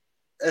that.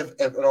 If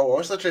in all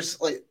honesty, because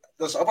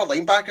there's other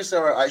linebackers that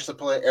are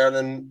actually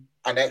earning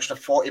an extra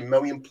 $40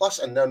 million plus,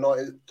 and they're not.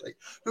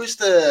 Who's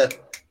the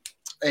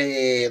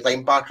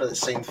linebacker that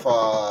signed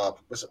for?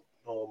 Was it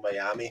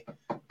Miami?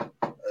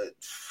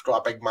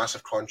 Got a big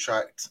massive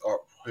contract, or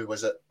who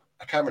was it?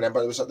 I can't remember.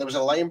 There was a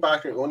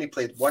linebacker who only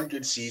played one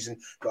good season,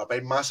 got a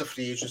big massive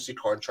free agency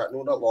contract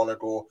not that long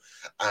ago,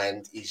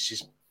 and he's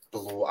just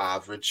below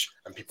average,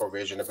 and people are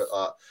raging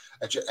about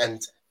that.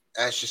 And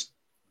it just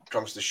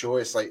comes to show,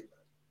 it's like,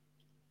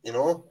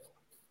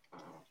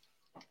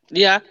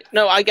 Yeah,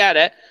 no, I get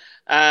it.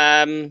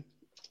 I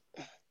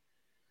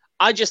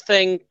just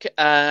think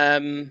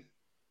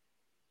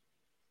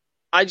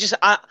I just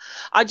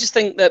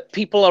think that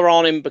people are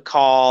on him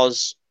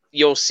because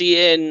you're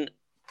seeing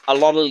a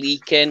lot of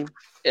leaking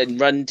in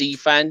run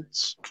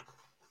defense,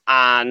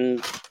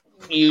 and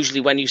usually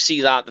when you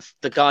see that,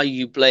 the guy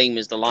you blame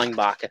is the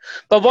linebacker.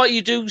 But what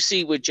you do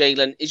see with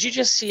Jalen is you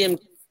just see him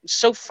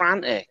so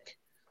frantic,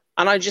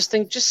 and I just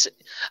think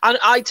and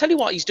I tell you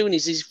what he's doing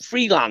is he's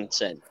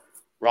freelancing,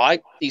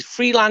 right? He's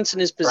freelancing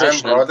his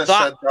position.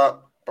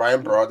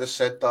 Brian Broaddus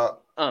said that.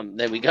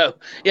 There we go.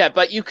 Yeah,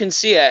 but you can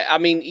see it. I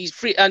mean, he's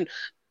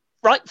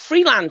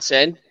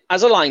freelancing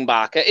as a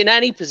linebacker in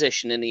any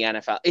position in the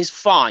NFL is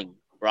fine,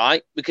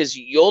 right? Because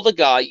you're the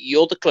guy,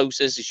 you're the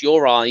closest, it's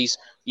your eyes,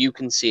 you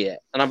can see it.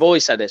 And I've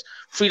always said this,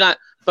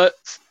 but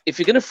if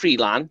you're going to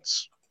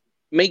freelance,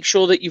 make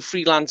sure that you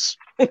freelance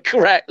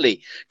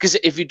correctly. Because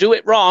if you do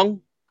it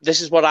wrong, this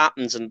is what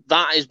happens, and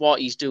that is what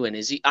he's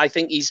doing. I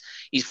think he's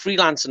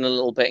freelancing a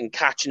little bit and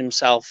catching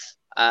himself.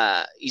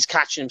 He's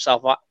catching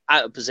himself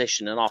out of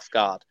position and off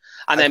guard,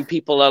 and then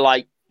people are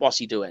like, "What's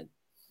he doing?"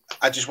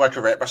 I just want to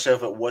correct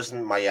myself. It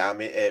wasn't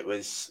Miami.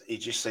 He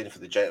just signed for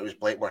the Jets. It was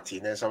Blake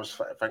Martinez I was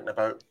thinking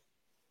about.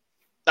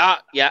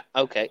 Yeah,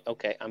 okay,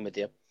 I'm with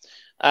you.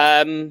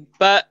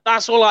 But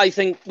that's all I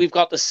think we've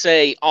got to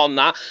say on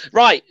that.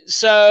 Right,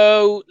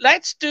 so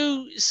let's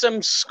do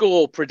some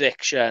score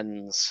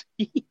predictions.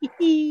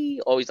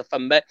 Always a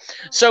fun bit.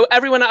 So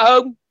everyone at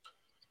home,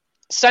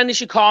 send us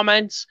your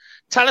comments.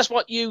 Tell us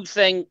what you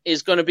think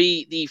is going to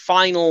be the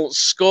final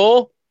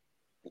score.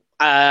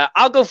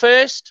 I'll go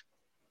first,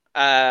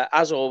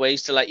 as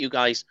always, to let you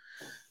guys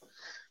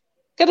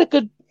get a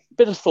good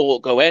bit of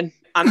thought going.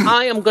 And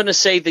I am going to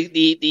say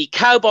the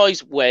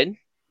Cowboys win.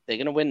 They're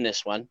going to win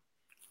this one.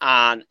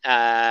 And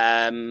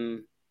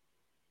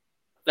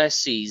let's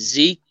see,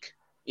 Zeke.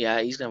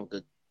 Yeah, he's going to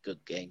have a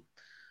good game.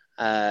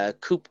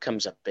 Coop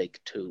comes up big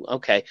too.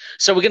 Okay,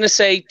 so we're going to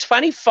say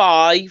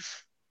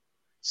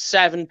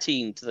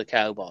 25-17 to the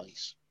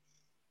Cowboys.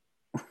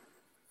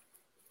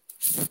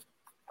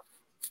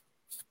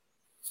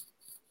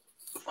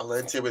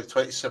 Valente with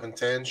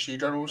 27-10,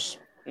 She-Girls.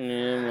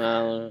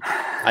 Well,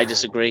 I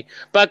disagree.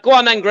 But go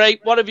on then, Gray.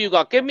 What have you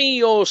got? Give me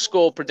your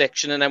score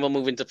prediction and then we'll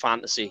move into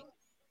fantasy.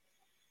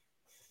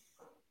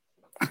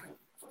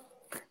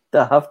 Do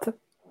I have to?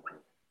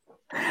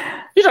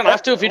 You don't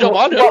have to if you don't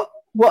want to.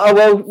 What I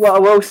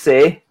will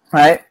say,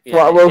 right? Yeah,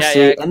 what I will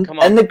say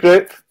in the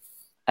group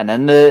and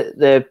in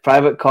the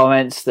private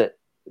comments that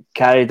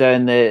carry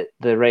down the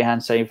right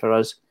hand side for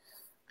us,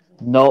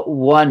 not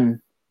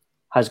one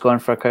has gone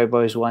for a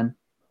Cowboys win.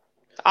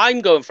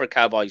 I'm going for a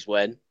Cowboys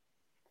win.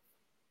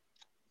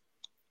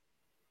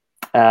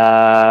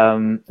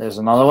 There's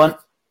another one.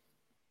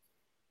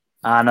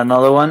 And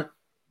another one.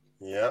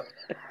 Yeah.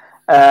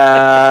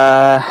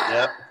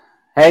 Yeah.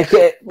 Hey,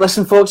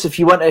 listen, folks. If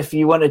you want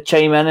to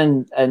chime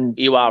in and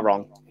you are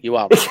wrong. You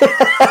are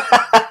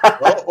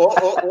wrong.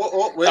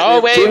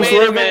 Wait,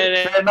 wait a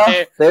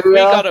minute. There We we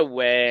are. gotta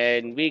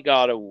win. We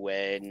gotta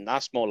win.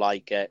 That's more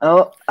like it.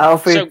 Oh,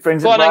 Alfie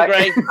brings go it on back.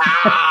 then, Gray.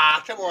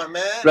 Come on,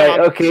 man. Right,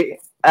 Come on. okay.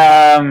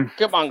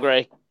 Come on,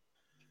 Gray.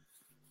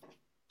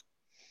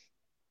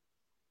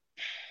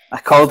 I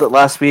called it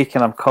last week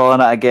and I'm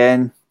calling it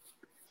again.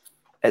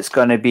 It's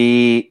going to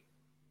be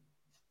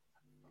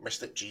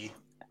Mystic G.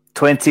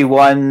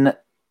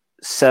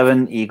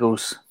 21-7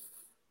 Eagles.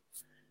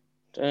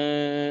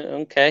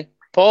 Okay.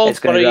 Paul,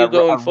 It's what going are to be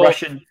you going for?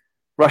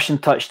 Russian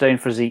touchdown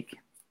for Zeke.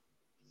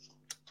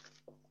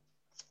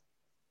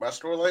 My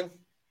scoreline?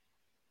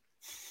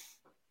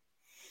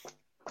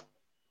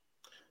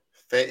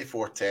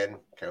 34-10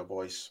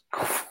 Cowboys.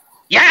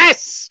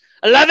 Yes!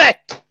 I love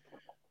it!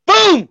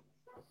 Boom!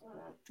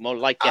 More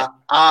like it.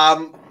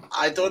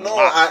 I don't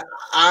know.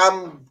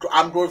 I'm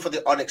going for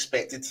the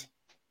unexpected.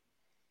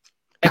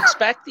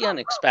 Expect the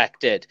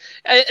unexpected.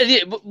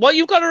 What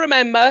you've got to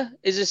remember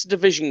is it's a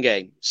division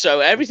game, so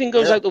everything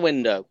goes out the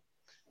window.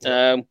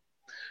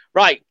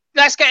 Right,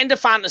 let's get into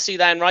fantasy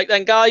then. Right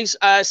then, guys,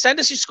 send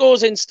us your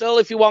scores in still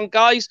if you want,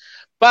 guys.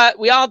 But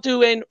we are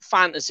doing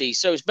fantasy,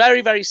 so it's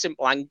very, very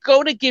simple. I'm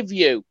going to give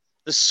you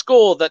the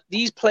score that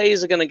these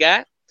players are going to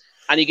get,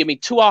 and you give me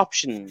two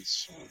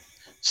options.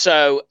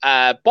 So,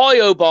 boy,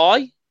 oh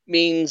boy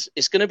means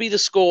it's going to be the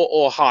score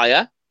or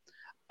higher,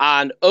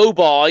 and oh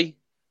boy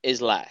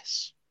is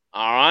less.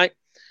 All right.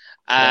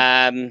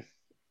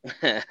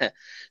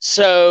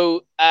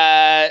 So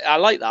I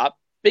like that.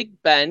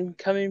 Big Ben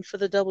coming for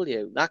the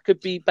W. That could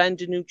be Ben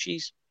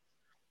DiNucci's,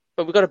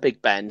 but we've got a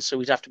Big Ben, so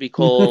we'd have to be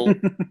called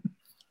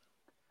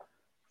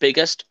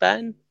Biggest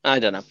Ben. I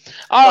don't know.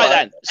 All right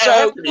then.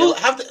 So it would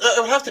have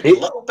to be a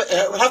little bit.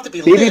 It would have to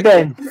be Baby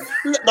Ben.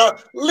 No,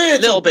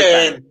 little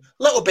Ben.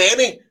 Little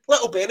Benny,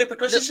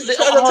 because he's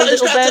little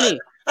Benny.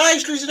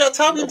 He's got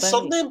Italian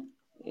surname.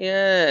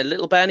 Yeah,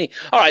 little Benny.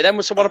 All right then.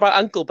 So what about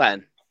Uncle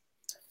Ben?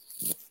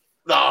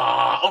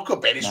 Nah, Uncle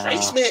Benny's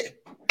rice, mate.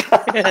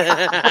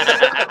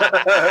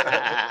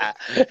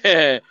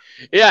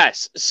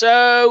 Yes.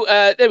 So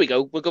there we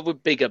go. We'll go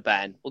with Bigger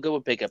Ben.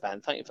 Thank you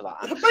for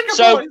that.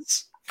 Bigger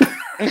boys.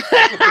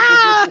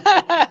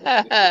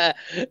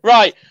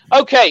 Right.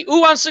 Okay.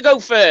 Who wants to go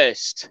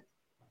first?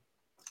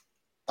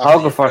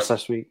 I'll go first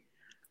this week.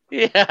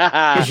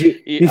 Yeah.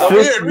 You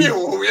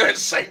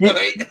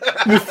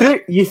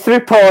threw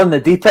Paul on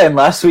the deep end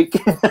last week.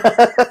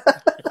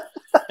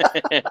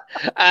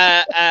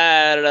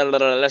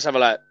 Let's have a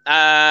look.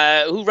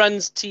 Who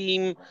runs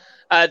team?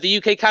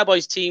 The UK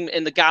Cowboys team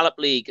in the Gallup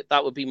League.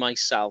 That would be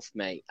myself,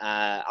 mate.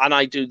 And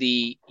I do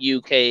the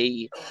UK,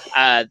 the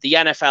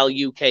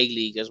NFL UK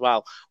League as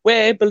well,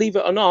 where, believe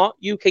it or not,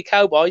 UK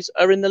Cowboys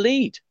are in the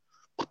lead.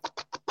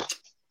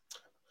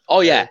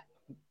 Oh yeah.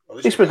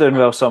 At least we're doing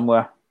well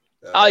somewhere.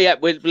 Oh yeah,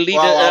 we'll lead.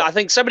 Well, I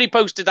think somebody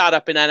posted that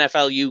up in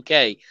NFL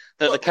UK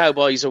that the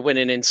Cowboys are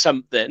winning in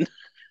something.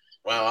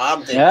 Well,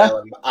 I'm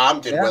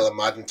doing well in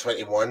Madden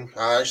 21.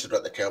 I actually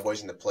got the Cowboys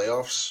in the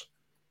playoffs.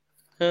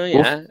 Oh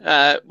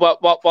yeah.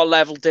 What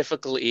level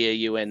difficulty are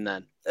you in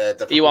then? Are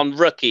you on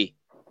rookie?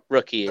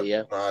 Rookie, are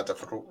you?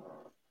 Difficult.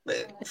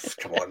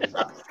 Come on.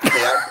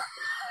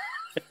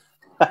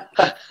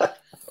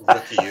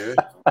 Rookie you.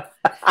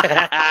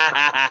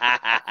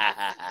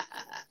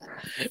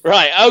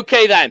 Right,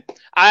 okay then.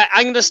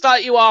 I'm going to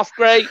start you off,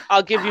 Gray.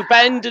 I'll give you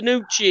Ben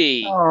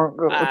DiNucci.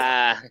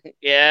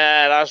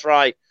 Yeah, that's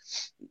right.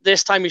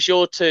 This time it's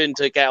your turn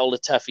to get all the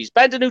toughies.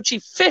 Ben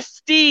DiNucci,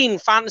 15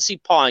 fantasy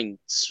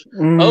points.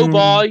 Oh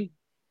boy.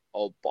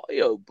 Oh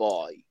boy, oh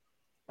boy.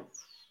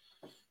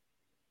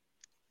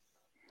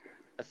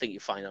 I think you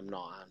find I'm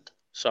not hand.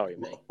 Sorry,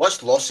 mate.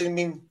 What's lossing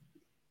mean?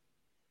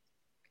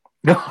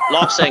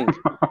 Lossing.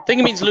 I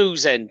think it means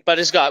losing, but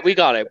we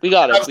got it.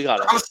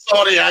 I'm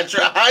sorry,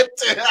 Andrew. I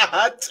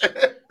had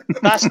to.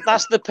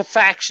 That's the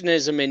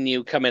perfectionism in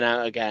you coming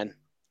out again.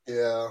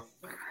 Yeah.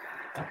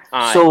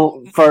 Right.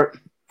 So for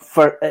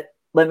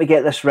let me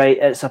get this right.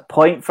 It's a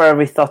point for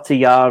every 30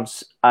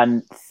 yards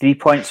and 3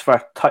 points for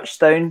a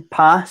touchdown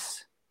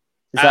pass.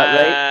 Is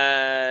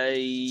that right?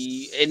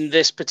 In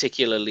this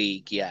particular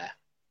league, yeah.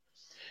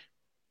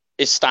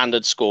 It's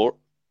standard score.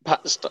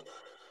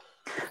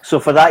 So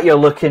for that, you're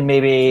looking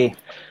maybe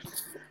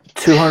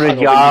 200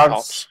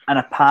 yards and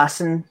a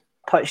passing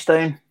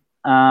touchdown.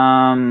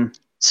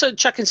 So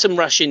chucking some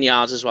rushing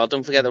yards as well.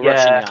 Don't forget the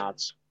rushing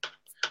yards,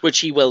 which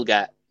he will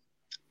get.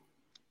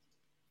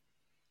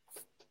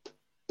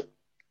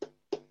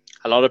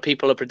 A lot of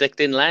people are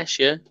predicting less,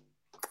 yeah?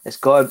 It's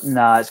got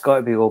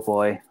to be oh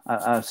boy.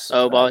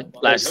 Oh boy,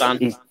 less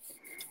than.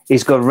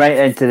 He's gone right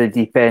into the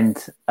deep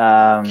end.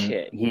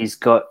 He's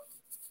got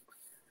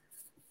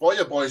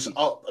Boy boys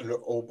up and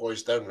old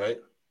boys down, right?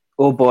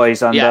 Oh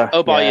boy's under. Yeah,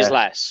 oh boy is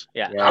less.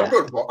 Yeah. I'm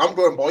going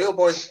boy oh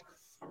boy.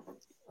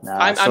 Nah,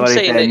 I'm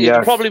saying Ben,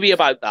 it'll probably be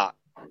about that.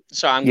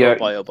 So I'm going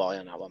boy oh boy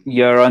on that one.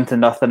 You're onto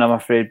nothing, I'm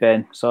afraid,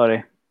 Ben.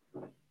 Sorry.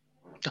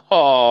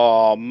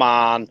 Oh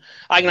man,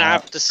 I'm gonna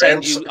have to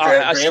send you.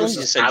 I still need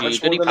to send you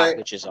goodie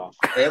packages off.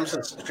 Graham's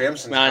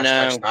I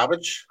know.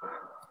 Savage.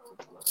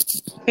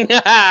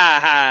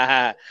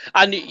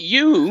 And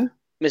you,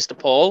 Mr.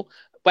 Paul,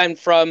 went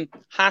from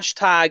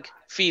hashtag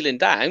feeling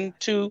down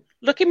to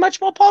looking much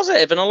more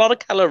positive and a lot of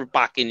colour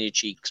back in your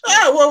cheeks.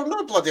 Yeah, well,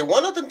 no bloody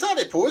one. I didn't tell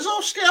you pose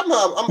off, Scare.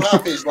 I'm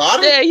happy as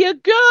Larry. There you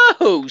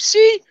go.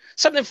 See?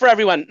 Something for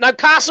everyone. Now,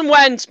 Carson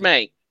Wentz,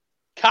 mate.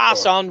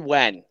 Carson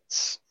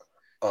Wentz.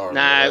 Oh,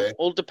 Now, really?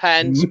 all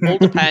depends. All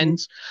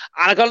depends.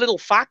 And I got a little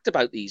fact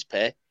about these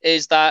pair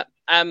is that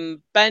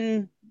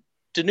Ben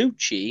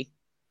DiNucci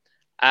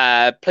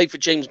played for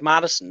James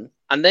Madison,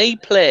 and they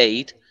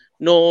played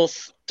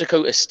North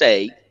Dakota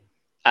State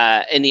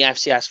in the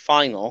FCS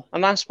final,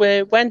 and that's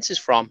where Wentz is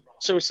from.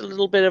 So it's a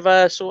little bit of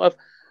a sort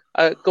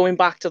of going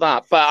back to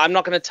that. But I'm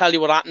not going to tell you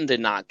what happened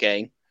in that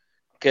game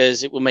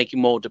because it will make you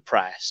more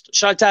depressed.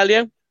 Should I tell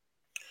you?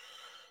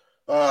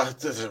 It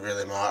doesn't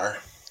really matter.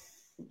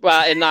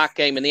 Well, in that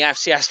game, in the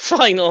FCS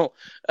final,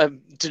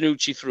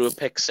 DiNucci threw a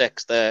pick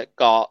six that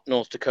got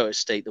North Dakota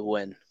State the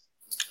win.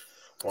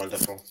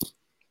 Wonderful.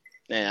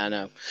 Yeah, I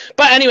know.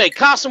 But anyway,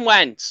 Carson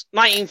Wentz,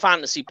 19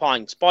 fantasy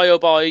points. Boy, oh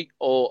boy,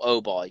 or oh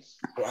boy.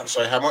 I'm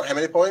sorry, how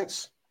many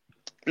points?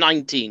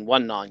 19,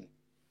 1-9.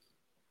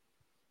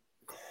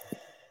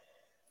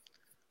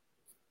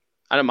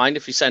 I don't mind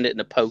if you send it in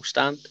a post,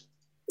 and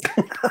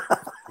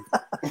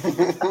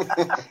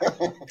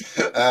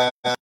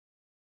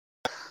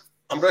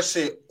I'm going to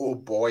say, oh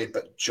boy,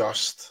 but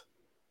just.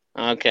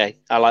 okay,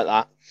 I like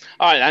that.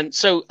 All right, and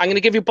so I'm going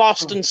to give you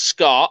Boston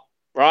Scott,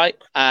 right?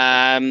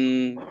 A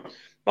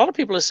lot of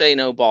people are saying,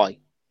 oh boy.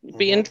 It'd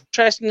be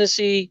interesting to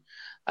see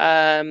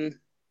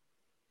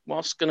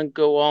what's going to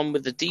go on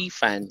with the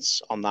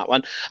defense on that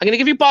one. I'm going to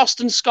give you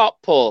Boston Scott,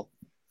 Paul.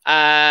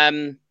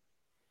 What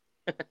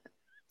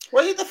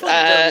the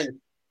fuck?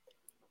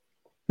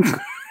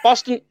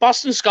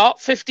 Boston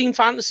Scott, 15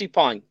 fantasy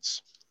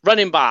points.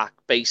 Running back,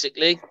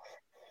 basically.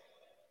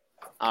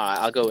 All right,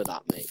 I'll go with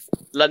that, mate.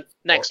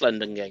 Next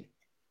London game.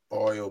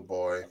 Boy, oh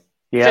boy.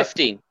 Yeah.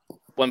 15.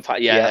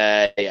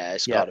 Yeah,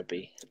 it's got to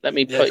be. Let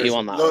me put you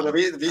on that. No, the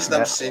reason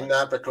I'm saying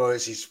that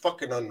because he's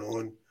fucking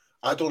unknown.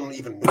 I don't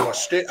even know a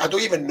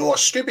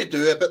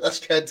Scooby-Doo about this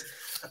kid,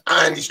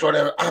 and he's trying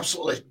to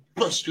absolutely,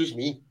 excuse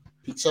me,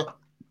 pizza.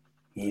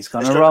 He's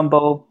gonna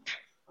rumble.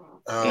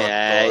 Oh,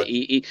 yeah, God.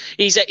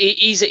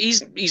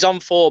 he's on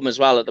form as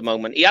well at the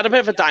moment. He had a bit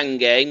of a down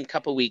game a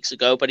couple of weeks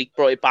ago, but he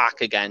brought it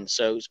back again,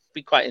 so it's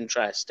be quite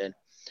interesting.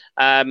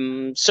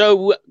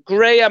 So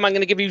Graham, I'm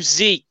going to give you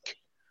Zeke,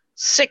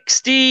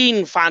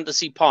 16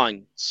 fantasy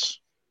points.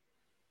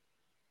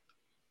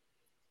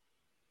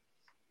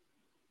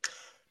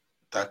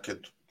 That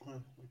could.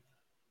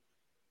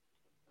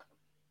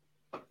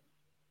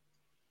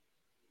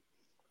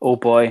 Oh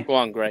boy. Go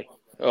on, Gray.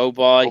 Oh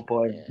boy. Oh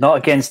boy. Yeah. Not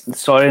against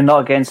this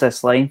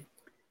line.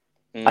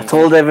 Mm-hmm. I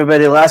told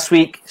everybody last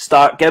week,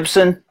 start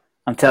Gibson.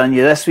 I'm telling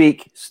you this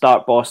week,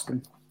 start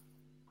Boston.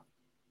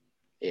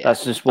 Yeah.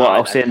 That's just what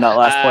I'll say in that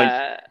last point.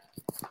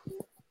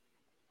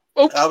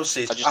 Oops. I would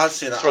say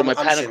that. Throw my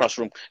pen across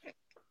the room.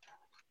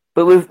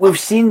 But we've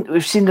seen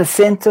the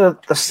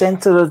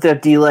center of their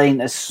D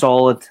line is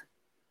solid.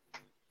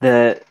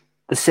 The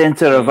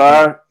center of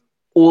our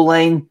O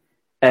line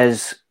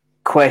is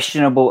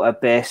questionable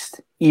at best,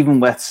 even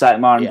with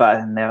Zach Martin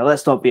back in there.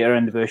 Let's not beat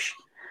around the bush.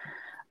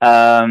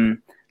 The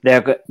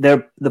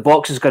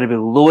box is going to be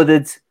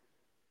loaded.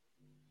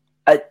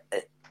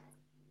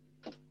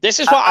 This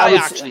is what I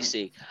actually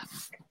see.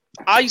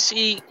 I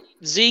see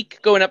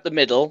Zeke going up the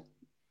middle,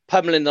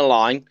 pummeling the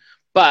line,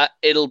 but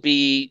it'll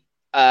be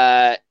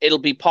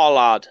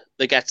Pollard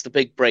that gets the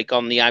big break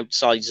on the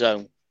outside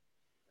zone.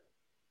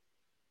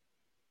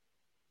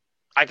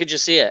 I could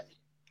just see it.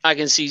 I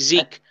can see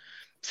Zeke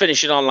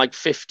finishing on like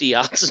 50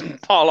 yards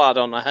and Pollard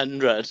on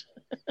 100.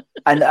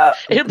 And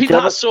it'll be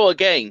that sort of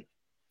game.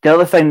 The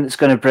other thing that's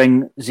going to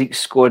bring Zeke's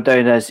score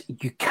down is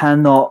you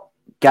cannot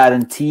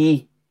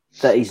guarantee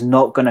that he's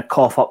not going to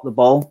cough up the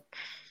ball.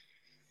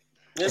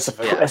 It's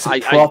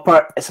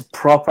a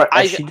proper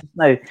issue just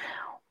now.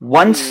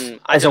 Once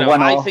as a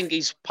one-off. I think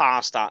he's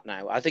past that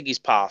now.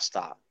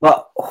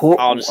 But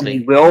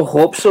honestly, we all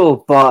hope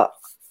so. But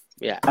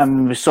yeah,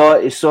 we saw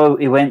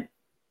he went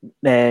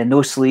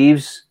no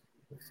sleeves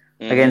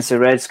against the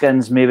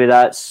Redskins. Maybe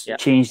that's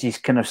changed his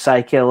kind of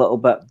psyche a little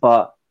bit.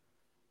 But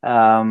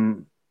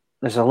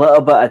there's a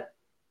little bit of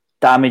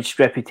damaged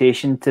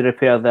reputation to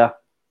repair there,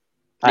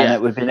 and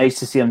it would be nice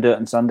to see him do it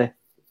on Sunday.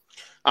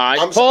 All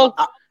right, Paul.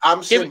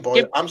 I'm saying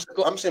boy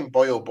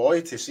oh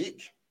boy to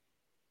Zeke.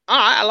 All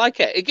right, I like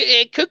it.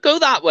 It could go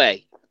that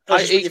way.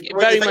 It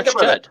very much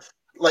could.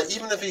 Like,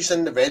 even if he's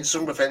in the red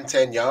zone within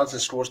 10 yards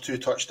and scores 2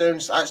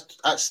 touchdowns,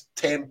 that's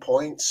 10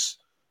 points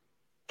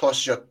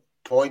plus your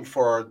point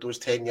for those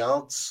 10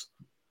 yards.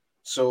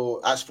 So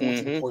that's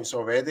 14 points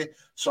already.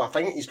 So I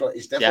think he's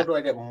definitely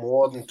going to get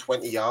more than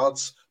 20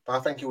 yards, but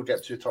I think he'll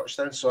get 2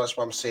 touchdowns. So that's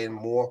why I'm saying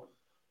more.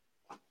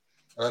 And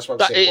that's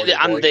what I'm saying.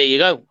 And there you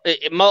go.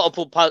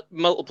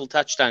 Multiple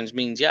touchdowns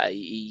means,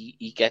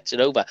 he gets it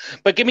over.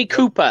 But give me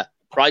Cooper,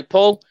 right,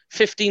 Paul?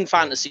 15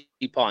 fantasy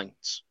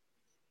points.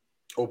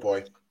 Oh,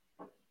 boy.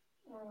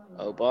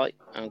 Oh, boy.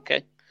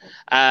 Okay.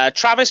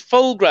 Travis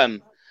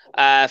Fulgham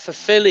for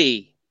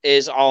Philly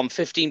is on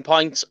 15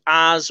 points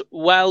as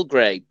well,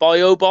 Gray.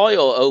 Boy, oh boy,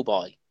 or oh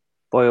boy?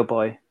 Boy, oh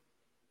boy.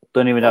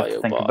 Don't even have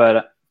to think about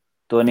it.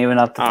 Don't even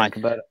have to think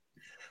about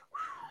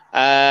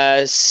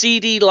it.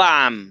 CD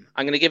Lamb.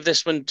 I'm going to give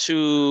this one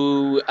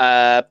to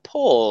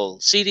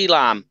Paul. CD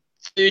Lamb,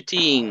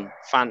 13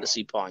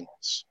 fantasy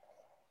points.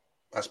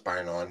 That's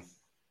bang on.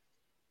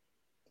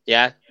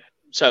 Yeah?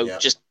 So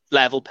just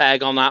level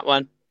peg on that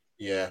one?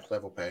 Yeah,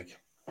 level peg.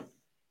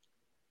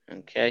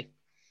 Okay.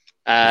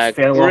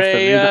 Fell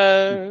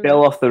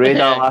off the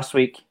radar last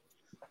week.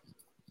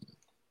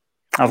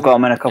 I've got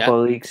him in a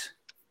couple of leagues.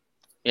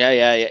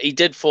 Yeah. He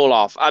did fall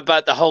off. I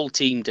bet the whole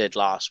team did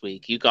last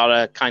week. You got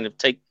to kind of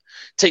take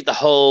that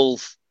whole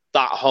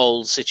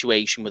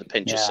situation with a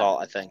pinch of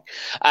salt, I think.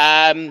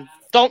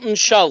 Dalton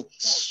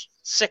Schultz,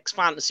 6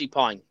 fantasy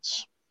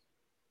points.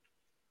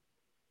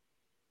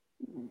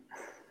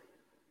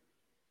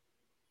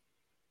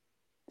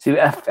 See,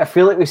 I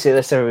feel like we say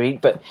this every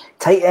week, but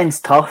tight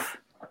end's tough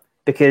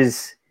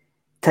because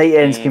tight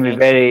ends can be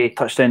very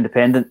touchdown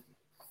dependent.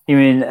 You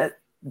mean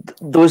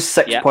those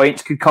 6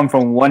 points could come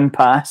from one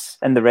pass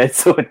in the red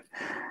zone.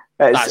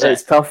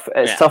 It's tough.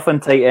 It's tough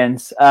on tight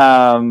ends.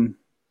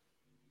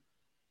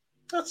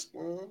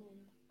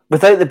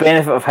 Without the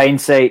benefit of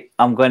hindsight,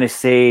 I'm going to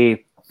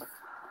say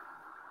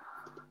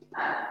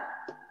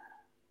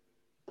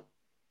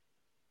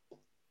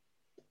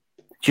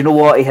do you know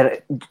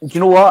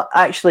what?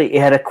 Actually, he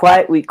had a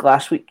quiet week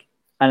last week,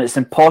 and it's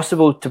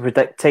impossible to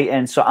predict tight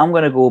ends. So I'm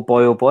going to go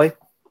boy oh boy.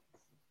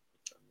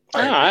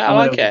 I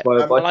like it.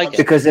 I like it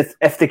because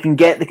if they can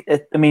get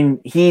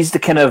he's the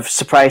kind of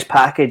surprise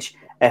package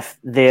if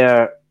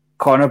their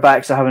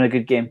cornerbacks are having a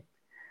good game.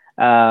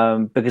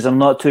 Because I'm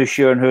not too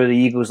sure on who the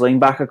Eagles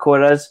linebacker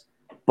core is,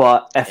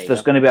 but if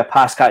there's going to be a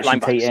pass catching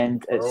tight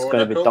end, it's going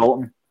to be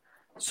Dalton.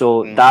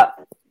 So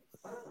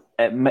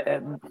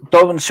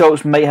Dalton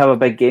Schultz might have a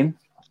big game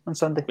on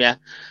Sunday. Yeah,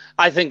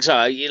 I think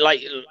so.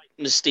 Like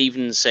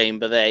Stephen's saying,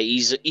 but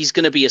he's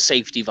going to be a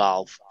safety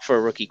valve for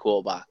a rookie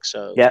quarterback.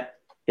 So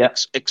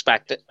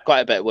expect it.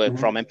 Quite a bit of work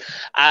from him.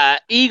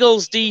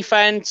 Eagles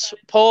defense,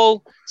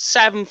 Paul,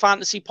 7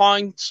 fantasy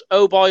points.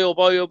 Oh boy, oh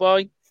boy, oh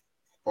boy.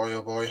 Boy,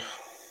 oh boy.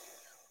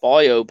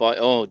 Boy, oh boy.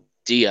 Oh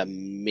dear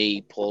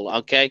me, Paul.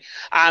 Okay.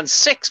 And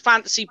 6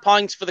 fantasy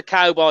points for the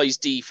Cowboys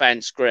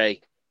defense,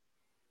 Gray.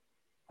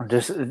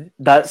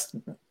 That's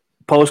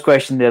Paul's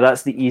question there.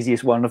 That's the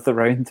easiest one of the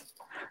round.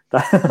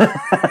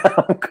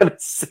 I'm going to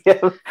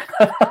say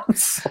I'm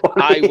sorry.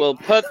 I will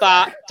put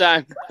that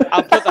down.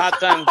 I'll put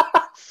that down.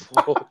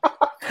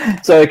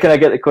 Sorry, can I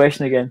get the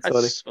question again?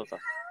 Sorry.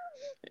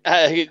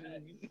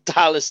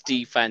 Dallas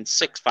defense,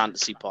 6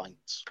 fantasy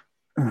points.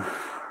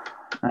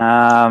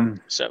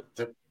 So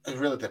it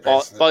really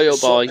depends. Boy, oh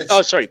boy.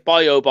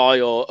 Boy, oh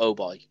boy, or oh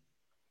boy.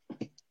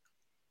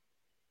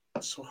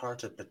 It's so hard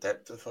to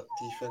predict the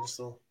defense,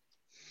 though.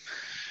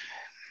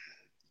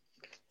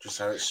 Just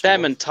how it's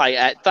them and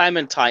tight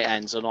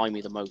ends annoy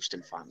me the most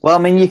in fantasy. Well, I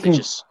mean, you can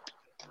just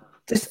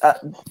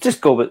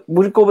go with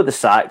the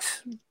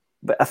sacks,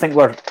 but I think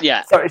we're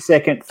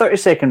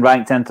 30-second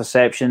ranked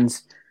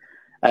interceptions.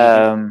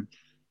 I've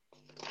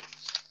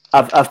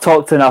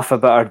talked enough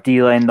about our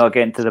D-line not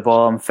getting to the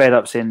ball. I'm fed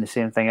up saying the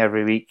same thing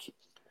every week.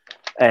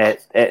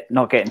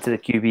 Not getting to the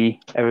QB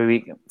every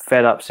week. I'm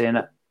fed up saying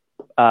it.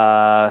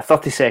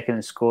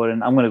 30-second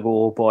scoring. I'm going to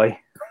go, oh boy,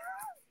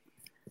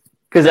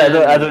 because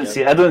I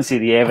don't see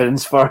the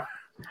evidence for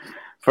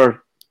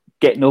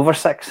getting over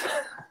 6.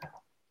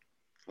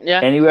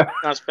 Yeah, anywhere.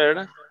 That's fair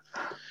enough.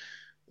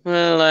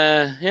 Well,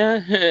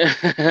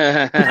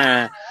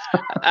 yeah.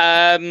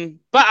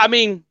 But I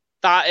mean,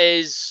 that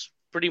is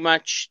pretty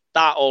much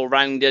that all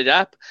rounded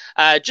up.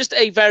 Just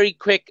a very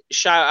quick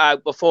shout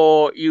out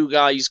before you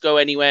guys go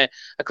anywhere.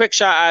 A quick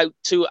shout out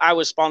to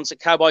our sponsor,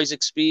 Cowboys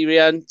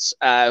Experience,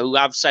 who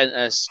have sent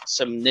us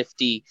some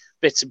nifty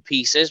bits and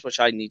pieces, which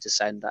I need to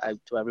send that out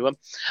to everyone.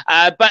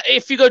 But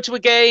if you go to a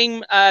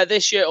game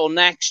this year or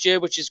next year,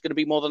 which is going to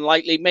be more than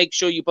likely, make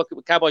sure you book it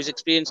with Cowboys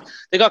Experience.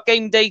 They got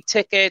game day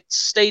tickets,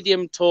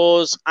 stadium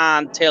tours,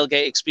 and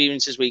tailgate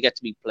experiences where you get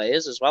to meet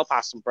players as well,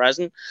 past and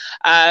present.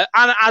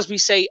 And as we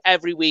say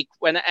every week,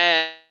 when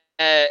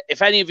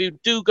if any of you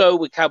do go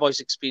with Cowboys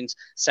Experience,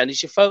 send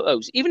us your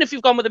photos. Even if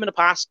you've gone with them in the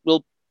past,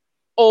 we'll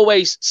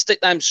always stick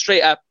them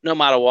straight up no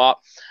matter what.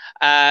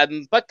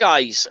 But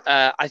guys,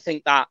 I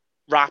think that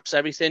wraps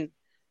everything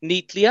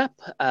neatly up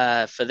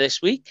for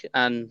this week,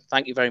 and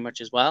thank you very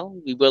much as well.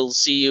 We will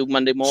see you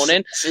Monday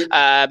morning,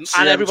 and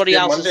everybody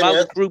else Monday, as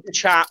well. The group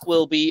chat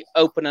will be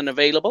open and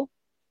available.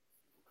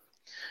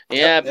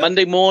 Yep.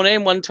 Monday morning,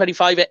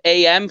 1:25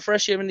 a.m. for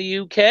us here in the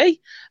UK.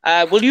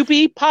 Will you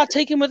be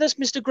partaking with us,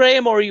 Mr.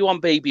 Graham, or are you on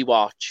baby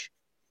watch?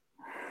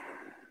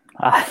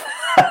 I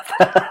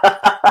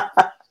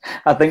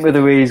think with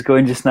the way he's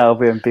going just now, I'll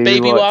be on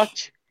baby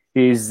watch.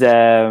 He's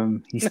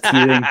teething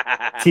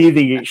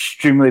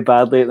extremely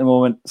badly at the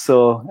moment,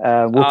 so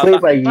we'll play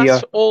it by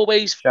ear.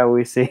 Always, shall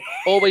we say?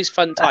 Always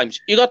fun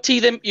times. You got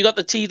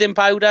the teething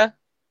powder?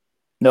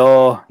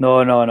 No.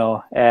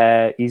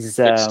 He's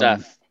good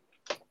stuff.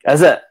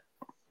 Is it?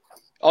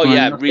 Oh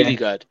yeah, Okay. really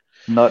good.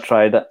 Not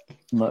tried it.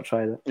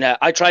 Yeah,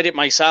 I tried it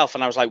myself,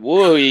 and I was like,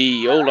 "Whoa,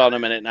 hold on a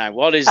minute now.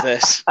 What is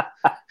this?"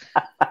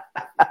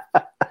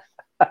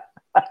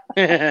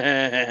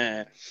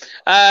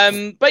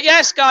 But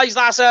yes, guys,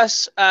 that's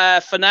us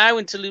for now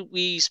until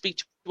we speak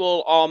to you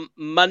all on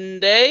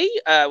Monday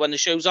when the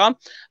show's on.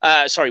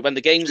 When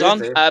the game's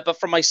Tuesday. on. But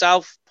for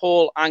myself,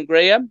 Paul, and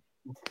Graham,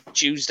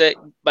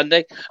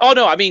 Monday. Oh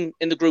no, I mean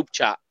in the group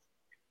chat.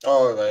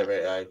 Oh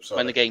right. Sorry.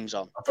 When the game's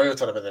on. I thought you were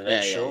talking about the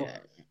next show.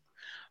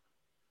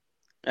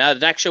 The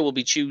next show will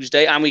be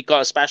Tuesday, and we've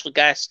got a special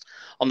guest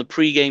on the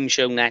pre-game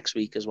show next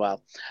week as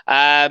well.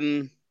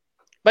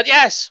 But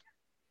yes,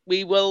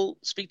 we will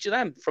speak to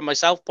them. From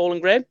myself, Paul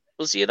and Graham.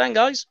 We'll see you then,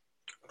 guys.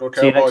 Go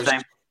See you Cowboys. next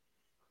time.